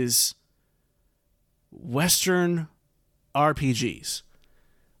is Western RPGs.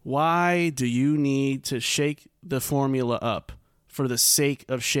 Why do you need to shake the formula up for the sake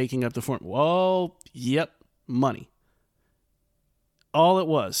of shaking up the formula? Well, yep, money. All it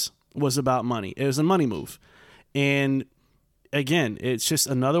was about money. It was a money move. And again, it's just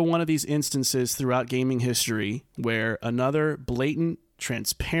another one of these instances throughout gaming history where another blatant,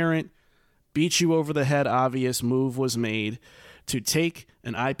 transparent, beat you over the head obvious move was made to take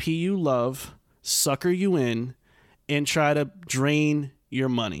an IP you love, sucker you in, and try to drain your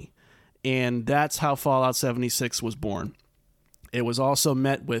money. And that's how Fallout 76 was born. It was also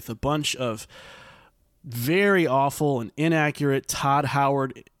met with a bunch of very awful and inaccurate Todd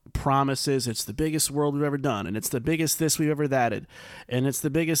Howard promises. It's the biggest world we've ever done, and it's the biggest this we've ever added, and it's the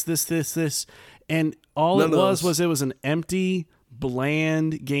biggest this. And all it was it was an empty,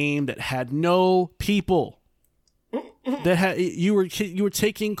 bland game that had no people. That had you were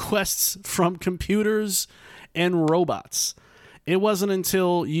taking quests from computers and robots. It wasn't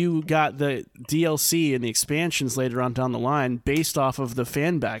until you got the DLC and the expansions later on down the line based off of the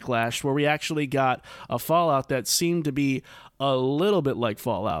fan backlash where we actually got a Fallout that seemed to be a little bit like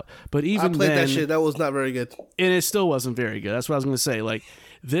Fallout. But even I played then, that shit. That was not very good. And it still wasn't very good. That's what I was going to say. Like,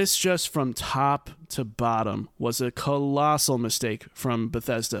 this just from top to bottom was a colossal mistake from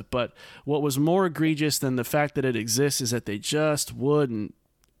Bethesda. But what was more egregious than the fact that it exists is that they just wouldn't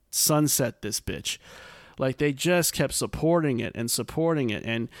sunset this bitch. Like, they just kept supporting it.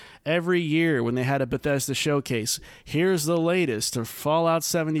 And every year when they had a Bethesda showcase, here's the latest to Fallout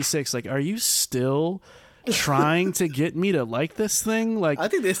 76. Like, are you still trying to get me to like this thing? Like, I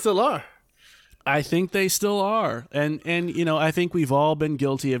think they still are. I think they still are. And you know, I think we've all been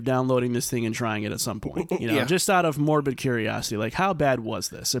guilty of downloading this thing and trying it at some point. You know, Yeah. just out of morbid curiosity. Like, how bad was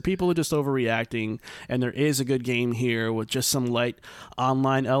this? Are people just overreacting and there is a good game here with just some light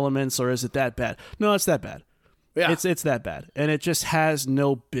online elements, or is it that bad? No, it's that bad. Yeah. It's that bad. And it just has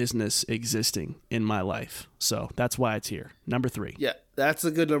no business existing in my life. So that's why it's here. Number 3. Yeah, that's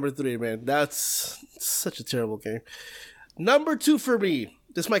a good number 3, man. That's such a terrible game. Number 2 for me.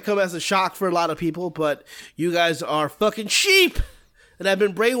 This might come as a shock for a lot of people, but you guys are fucking sheep and have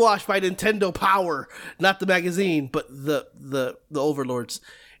been brainwashed by Nintendo Power, not the magazine, but the overlords.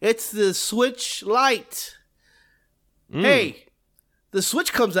 It's the Switch Lite. Hey, the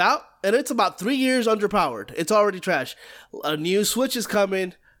Switch comes out and it's about 3 years underpowered. It's already trash. A new Switch is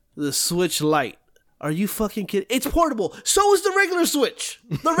coming, the Switch Lite. Are you fucking kidding? It's portable. So is the regular Switch.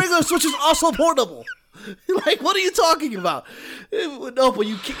 The regular Switch is also portable. Like, what are you talking about? No, but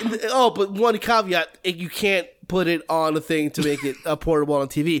you can't. Oh, but one caveat: you can't put it on a thing to make it portable on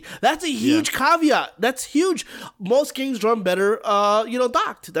TV. That's a huge caveat. That's huge. Most games run better,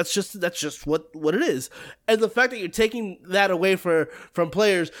 docked. That's just what it is. And the fact that you're taking that away from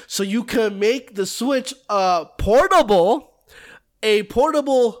players, so you can make the Switch portable, a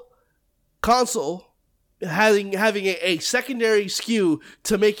portable console. Having a secondary SKU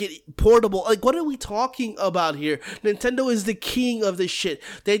to make it portable. Like, what are we talking about here? Nintendo is the king of this shit.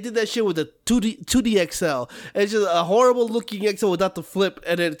 They did that shit with the 2D XL. And it's just a horrible looking XL without the flip,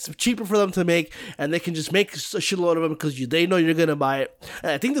 and it's cheaper for them to make, and they can just make a shitload of them because they know you're gonna buy it.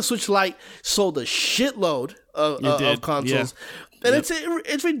 And I think the Switch Lite sold a shitload of consoles. Yeah. And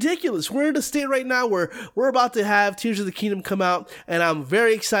it's ridiculous. We're in a state right now where we're about to have Tears of the Kingdom come out, and I'm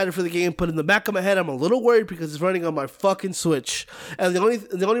very excited for the game. But in the back of my head, I'm a little worried because it's running on my fucking Switch. And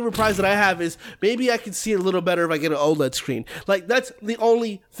the only reprise that I have is maybe I can see it a little better if I get an OLED screen. Like, that's the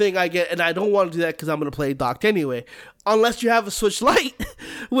only thing I get, and I don't want to do that because I'm going to play docked anyway. Unless you have a Switch Lite,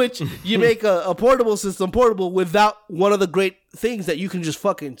 which you make a portable system portable without one of the great things that you can just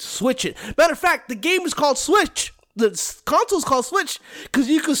fucking switch it. Matter of fact, the game is called Switch. The console's called Switch because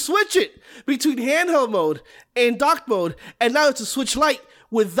you can switch it between handheld mode and docked mode, and now it's a Switch Lite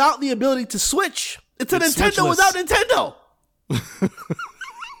without the ability to switch. It's Nintendo without Nintendo.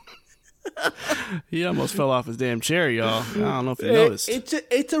 He almost fell off his damn chair, y'all. I don't know if you noticed.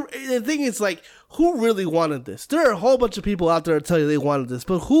 The thing is, like, who really wanted this? There are a whole bunch of people out there that tell you they wanted this,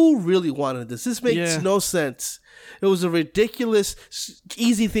 but who really wanted this? This makes no sense. It was a ridiculous,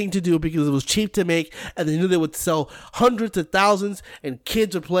 easy thing to do because it was cheap to make, and they knew they would sell hundreds of thousands, and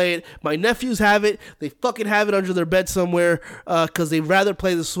kids would play it. My nephews have it. They fucking have it under their bed somewhere because they'd rather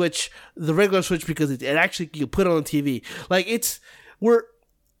play the regular Switch, because it actually, you put it on TV. Like, it's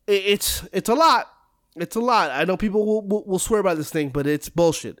a lot. It's a lot. I know people will swear by this thing, but it's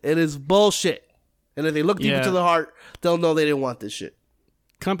bullshit. It is bullshit. And if they look deep into the heart, they'll know they didn't want this shit.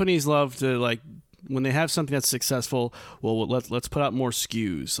 Companies love to, like, when they have something that's successful, well, let's put out more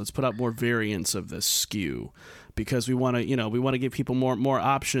SKUs. Let's put out more variants of this SKU because we want to give people more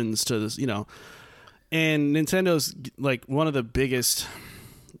options to this, And Nintendo's like one of the biggest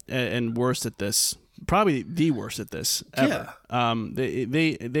and worst at this, probably the worst at this ever. Yeah.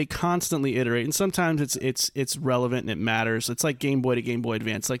 They constantly iterate, and sometimes it's relevant and it matters. It's like Game Boy to Game Boy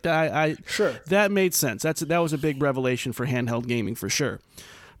Advance. Like that, sure, that made sense. That was a big revelation for handheld gaming for sure.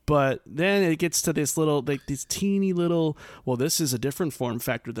 But then it gets to this little, like this teeny little, well, this is a different form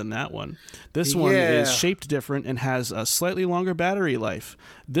factor than that one. This one is shaped different and has a slightly longer battery life.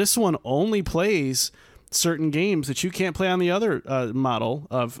 This one only plays certain games that you can't play on the other model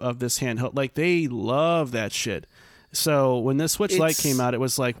of this handheld. Like, they love that shit. So when this Switch Lite came out, it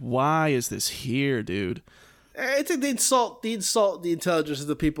was like, why is this here, dude? It's the insult the intelligence of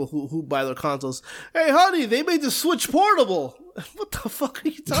the people who buy their consoles. Hey, honey, they made the Switch portable. What the fuck are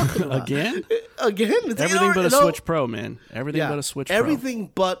you talking about? Again? It's, everything but a Switch Pro, man. Everything but a Switch Pro.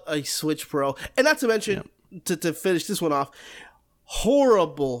 Everything but a Switch Pro. And not to mention, to finish this one off,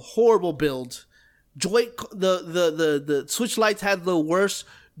 horrible build. The Switch Lites had the worst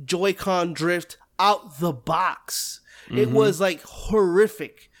Joy-Con drift out the box. It was like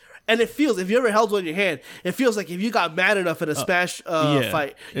horrific. And it feels, if you ever held one in your hand, it feels like if you got mad enough in a Smash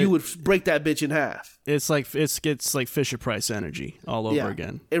fight, you would break that bitch in half. It's like Fisher Price energy all over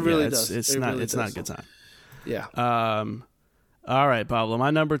again. It really does. It's not a good time. Yeah. All right, Pablo.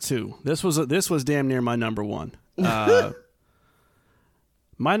 My number 2. This was damn near my number 1. My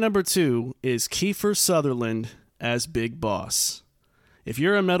number 2 is Kiefer Sutherland as Big Boss. If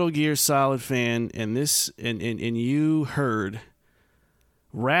you're a Metal Gear Solid fan and you heard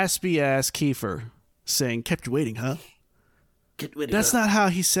raspy ass Kiefer saying, "Kept you waiting, huh?" That's not how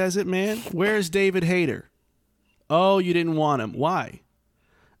he says it, man. Where's David Hayter? Oh, you didn't want him. Why?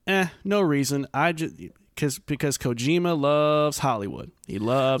 No reason. Because Kojima loves Hollywood. He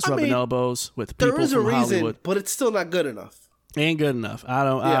loves rubbing elbows with people from Hollywood. There is a reason, but it's still not good enough. Ain't good enough. I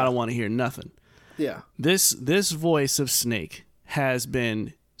don't want to hear nothing. Yeah. This voice of Snake has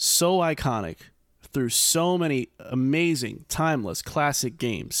been so iconic through so many amazing, timeless, classic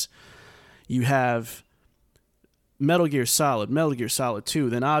games. You have Metal Gear Solid, Metal Gear Solid 2,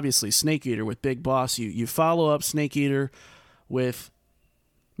 then obviously Snake Eater with Big Boss. You follow up Snake Eater with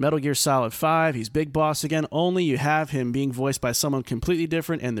Metal Gear Solid 5. He's Big Boss again, only you have him being voiced by someone completely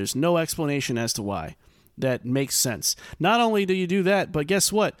different, and there's no explanation as to why. That makes sense. Not only do you do that, but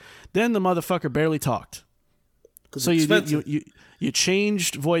guess what? Then the motherfucker barely talked. So you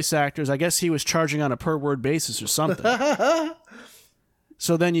changed voice actors. I guess he was charging on a per word basis or something.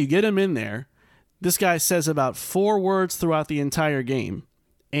 So then you get him in there. This guy says about 4 words throughout the entire game,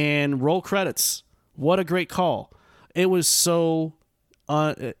 and roll credits. What a great call! It was so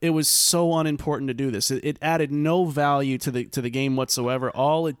unimportant to do this. It added no value to the game whatsoever.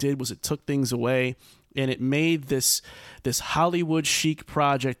 All it did was it took things away, and it made this Hollywood chic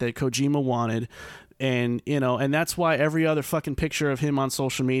project that Kojima wanted. And and that's why every other fucking picture of him on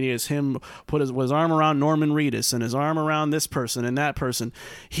social media is him put his arm around Norman Reedus and his arm around this person and that person.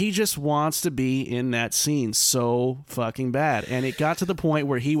 He just wants to be in that scene so fucking bad. And it got to the point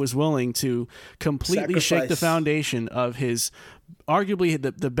where he was willing to completely shake the foundation of his arguably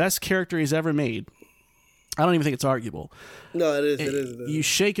the best character he's ever made. I don't even think it's arguable. No, it is. You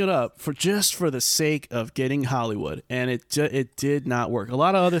shake it up for the sake of getting Hollywood, and it did not work. A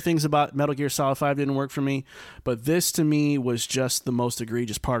lot of other things about Metal Gear Solid 5 didn't work for me, but this to me was just the most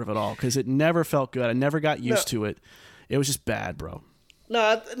egregious part of it all because it never felt good. I never got used to it. It was just bad, bro.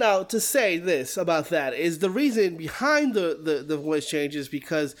 Now, to say this about that is the reason behind the voice change is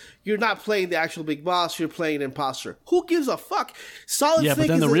because you're not playing the actual Big Boss, you're playing Imposter. Who gives a fuck? Solid Snake but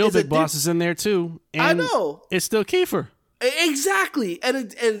then the real Big Boss is in there too. And I know. It's still Kiefer. Exactly.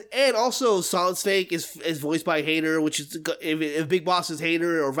 And also Solid Snake is voiced by Hayter, which is if Big Boss is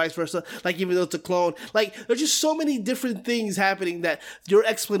Hayter or vice versa, like even though it's a clone. Like there's just so many different things happening that your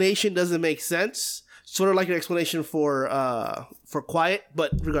explanation doesn't make sense. Sort of like an explanation for quiet,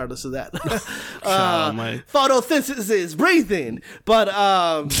 but regardless of that, photosynthesis, breathing. But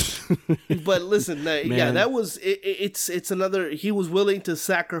listen, that was it's another. He was willing to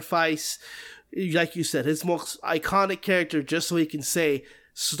sacrifice, like you said, his most iconic character just so he can say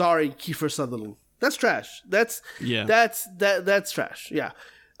starring Kiefer Sutherland. That's trash. That's trash. Yeah.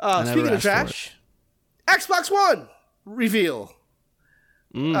 Speaking of trash, Xbox One reveal.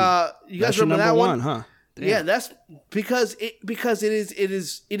 You guys remember that one, huh? Damn. Yeah, that's because it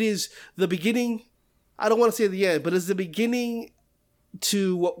is the beginning. I don't want to say the end, but it's the beginning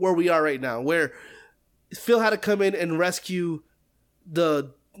to where we are right now, where Phil had to come in and rescue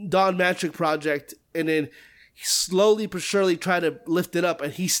the Don Matrick project, and then slowly but surely try to lift it up,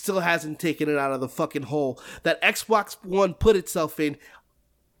 and he still hasn't taken it out of the fucking hole that Xbox One put itself in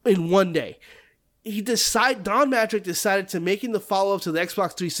one day. Don Matrick decided to making the follow-up to the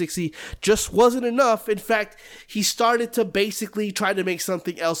Xbox 360 just wasn't enough. In fact, he started to basically try to make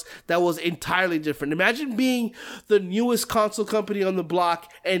something else that was entirely different. Imagine being the newest console company on the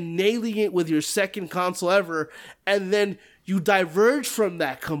block and nailing it with your second console ever, and then You diverge from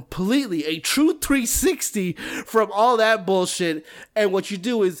that completely, a true 360 from all that bullshit. And what you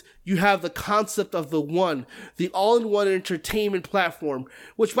do is you have the concept of the all-in-one entertainment platform,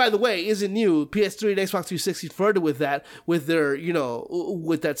 which, by the way, isn't new. PS3 and Xbox 360 flirted with that, with their,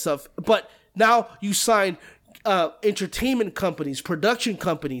 with that stuff. But now you sign entertainment companies, production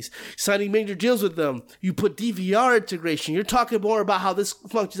companies, signing major deals with them. You put DVR integration. You're talking more about how this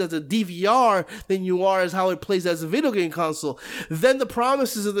functions as a DVR than you are as how it plays as a video game console. Then the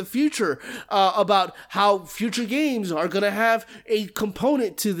promises of the future about how future games are going to have a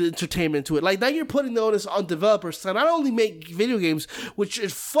component to the entertainment to it. Like, now you're putting the onus on developers to not only make video games, which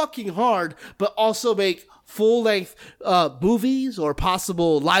is fucking hard, but also make full-length movies or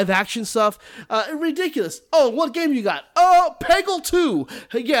possible live-action stuff. Ridiculous. Oh, what game you got? Oh, Peggle 2.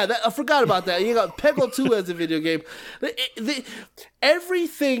 Yeah, I forgot about that. You got Peggle 2 as a video game.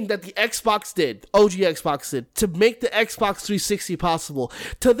 Everything that the Xbox did, OG Xbox did, to make the Xbox 360 possible,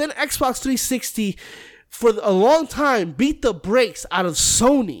 to then Xbox 360 for a long time beat the brakes out of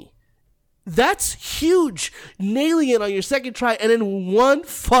Sony. That's huge. Nailing it on your second try, and in one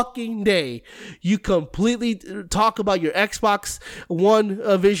fucking day, you completely talk about your Xbox One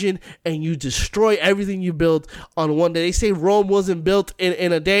vision, and you destroy everything you build on one day. They say Rome wasn't built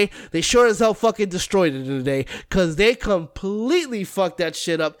in a day. They sure as hell fucking destroyed it in a day, because they completely fucked that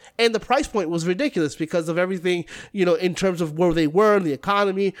shit up. And the price point was ridiculous because of everything, in terms of where they were in the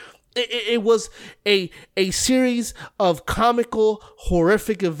economy. It was a series of comical,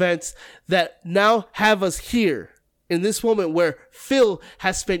 horrific events that now have us here in this moment where Phil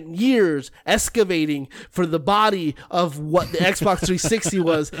has spent years excavating for the body of what the Xbox 360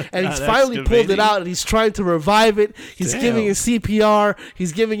 was, and he's finally pulled it out, and he's trying to revive it. He's giving it CPR.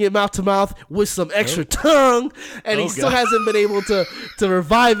 He's giving it mouth to mouth with some extra tongue, and he still hasn't been able to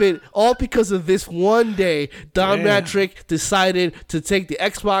revive it, all because of this one day. Don Matrick decided to take the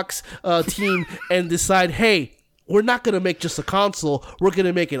Xbox team and decide, hey, we're not going to make just a console. We're going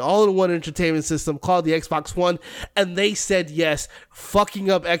to make an all-in-one entertainment system called the Xbox One. And they said yes, fucking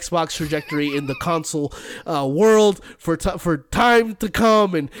up Xbox trajectory in the console world for time to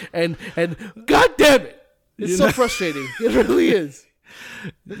come. And God damn it. It's so frustrating. It really is.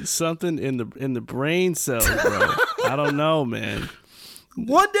 Something in the brain cells, bro. I don't know, man.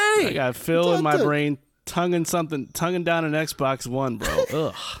 One day. I got Phil in my brain tonguing down an Xbox One, bro.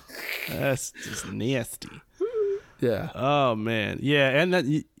 Ugh. That's just nasty. Yeah. Oh man. Yeah,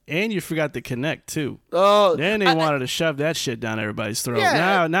 and you forgot the Kinect too. Oh. Then they wanted to shove that shit down everybody's throat.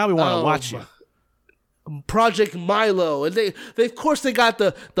 Yeah. Now we want to watch it. Project Milo, and they of course they got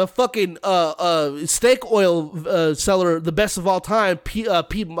the fucking steak oil seller, the best of all time,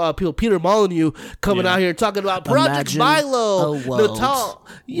 Peter Molyneux, coming out here talking about Project Milo. A world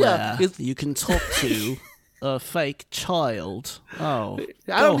where you can talk to a fake child. Oh,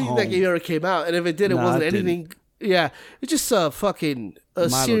 I don't think that game ever came out, and if it did, it wasn't anything. Didn't. Yeah, it's just a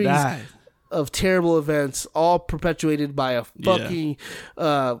series of terrible events, all perpetuated by a fucking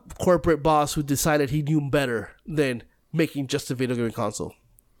corporate boss who decided he knew better than making just a video game console.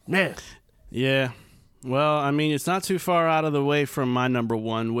 Man. Yeah. Well, I mean, it's not too far out of the way from my number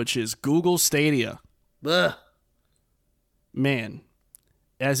one, which is Google Stadia. Ugh. Man,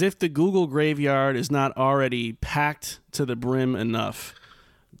 as if the Google graveyard is not already packed to the brim enough,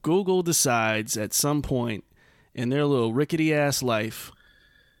 Google decides at some point in their little rickety-ass life,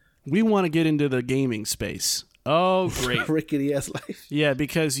 we want to get into the gaming space. Oh, great. Rickety-ass life. Yeah,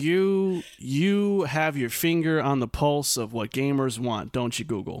 because you have your finger on the pulse of what gamers want, don't you,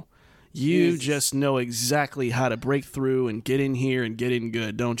 Google? You just know exactly how to break through and get in here and get in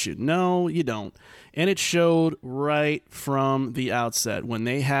good, don't you? No, you don't. And it showed right from the outset when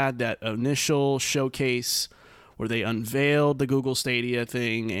they had that initial showcase where they unveiled the Google Stadia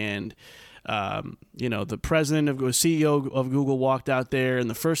thing, and the president of CEO of Google walked out there, and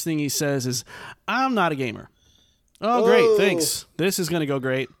the first thing he says is, "I'm not a gamer." Oh, great, thanks. This is going to go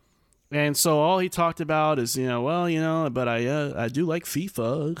great. And so all he talked about is, but I do like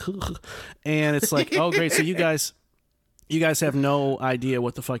FIFA. And it's like, oh, great. So you guys have no idea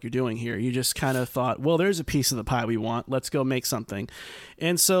what the fuck you're doing here. You just kind of thought, well, there's a piece of the pie we want. Let's go make something.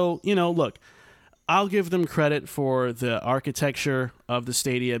 And so, look, I'll give them credit for the architecture of the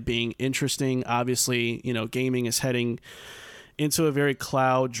Stadia being interesting. Obviously, gaming is heading into a very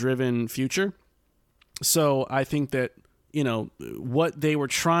cloud-driven future. So I think that, what they were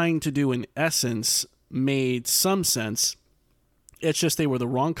trying to do in essence made some sense. It's just they were the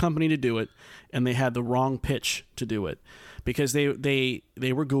wrong company to do it, and they had the wrong pitch to do it. Because they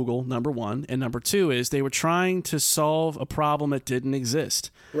were Google, number one, and number two is they were trying to solve a problem that didn't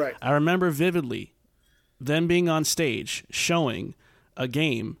exist. Right. I remember vividly them being on stage showing a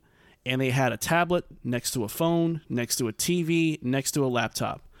game, and they had a tablet next to a phone, next to a TV, next to a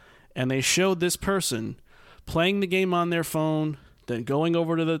laptop. And they showed this person playing the game on their phone, then going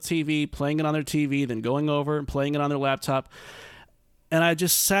over to the TV, playing it on their TV, then going over and playing it on their laptop. And I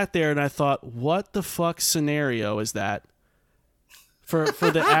just sat there and I thought, what the fuck scenario is that for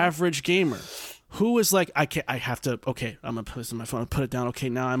the average gamer? Who is like, I'm gonna put this in my phone, put it down. Okay,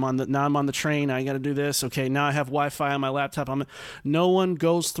 now I'm on the train. I got to do this. Okay, now I have Wi-Fi on my laptop. No one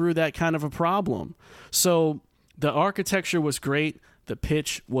goes through that kind of a problem. So the architecture was great. The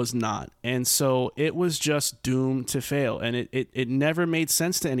pitch was not. And so it was just doomed to fail. And it never made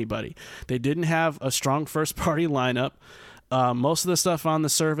sense to anybody. They didn't have a strong first-party lineup. Most of the stuff on the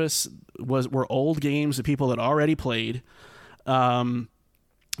service were old games that people had already played.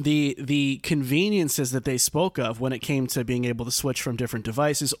 The conveniences that they spoke of when it came to being able to switch from different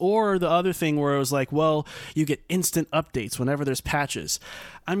devices, or the other thing where it was like, well, you get instant updates whenever there's patches.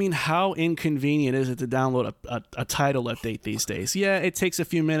 I mean, how inconvenient is it to download a title update these days? Yeah, it takes a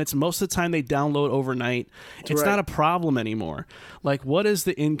few minutes. Most of the time they download overnight. It's not a problem anymore. Like, what is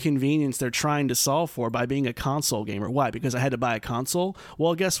the inconvenience they're trying to solve for by being a console gamer? Why? Because I had to buy a console?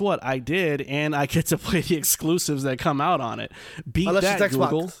 Well, guess what? I did, and I get to play the exclusives that come out on it. Unless that,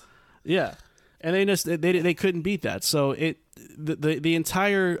 Google. Yeah. And they couldn't beat that. So the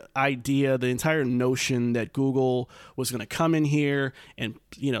entire idea, the entire notion that Google was going to come in here and,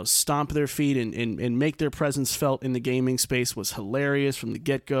 stomp their feet and make their presence felt in the gaming space was hilarious from the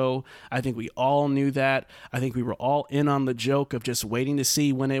get-go. I think we all knew that. I think we were all in on the joke of just waiting to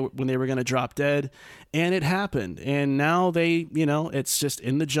see when they were going to drop dead. And it happened. And now they, it's just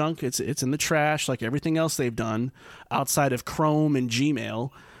in the junk. It's in the trash like everything else they've done outside of Chrome and Gmail.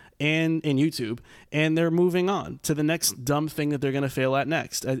 And YouTube, and they're moving on to the next dumb thing that they're going to fail at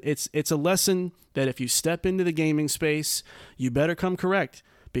next. It's a lesson that if you step into the gaming space, you better come correct,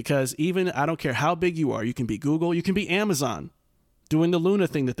 because I don't care how big you are, you can be Google, you can be Amazon, doing the Luna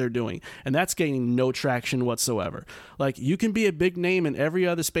thing that they're doing, and that's gaining no traction whatsoever. Like, you can be a big name in every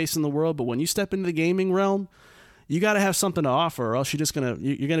other space in the world, but when you step into the gaming realm, you got to have something to offer, or else you're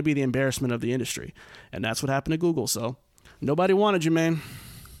gonna be the embarrassment of the industry, and that's what happened to Google. So nobody wanted you, man.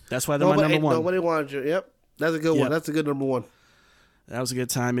 That's why they're my number one. Nobody wanted you. Yep. That's a good one. That's a good number one. That was a good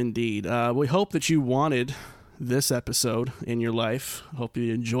time indeed. We hope that you wanted this episode in your life. Hope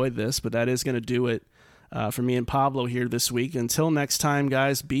you enjoyed this, but that is going to do it for me and Pablo here this week. Until next time,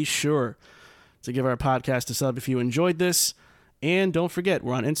 guys, be sure to give our podcast a sub if you enjoyed this. And don't forget,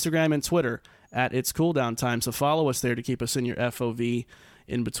 we're on Instagram and Twitter at It's Cooldown Time. So follow us there to keep us in your FOV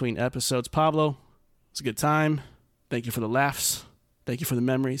in between episodes. Pablo, it's a good time. Thank you for the laughs. Thank you for the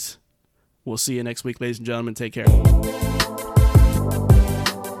memories. We'll see you next week, ladies and gentlemen. Take care.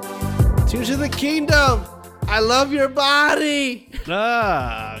 Tears of the Kingdom. I love your body.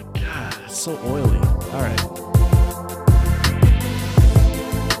 Ah, God, it's so oily. All right.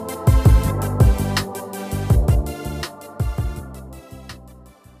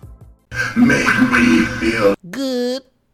 Make me feel good.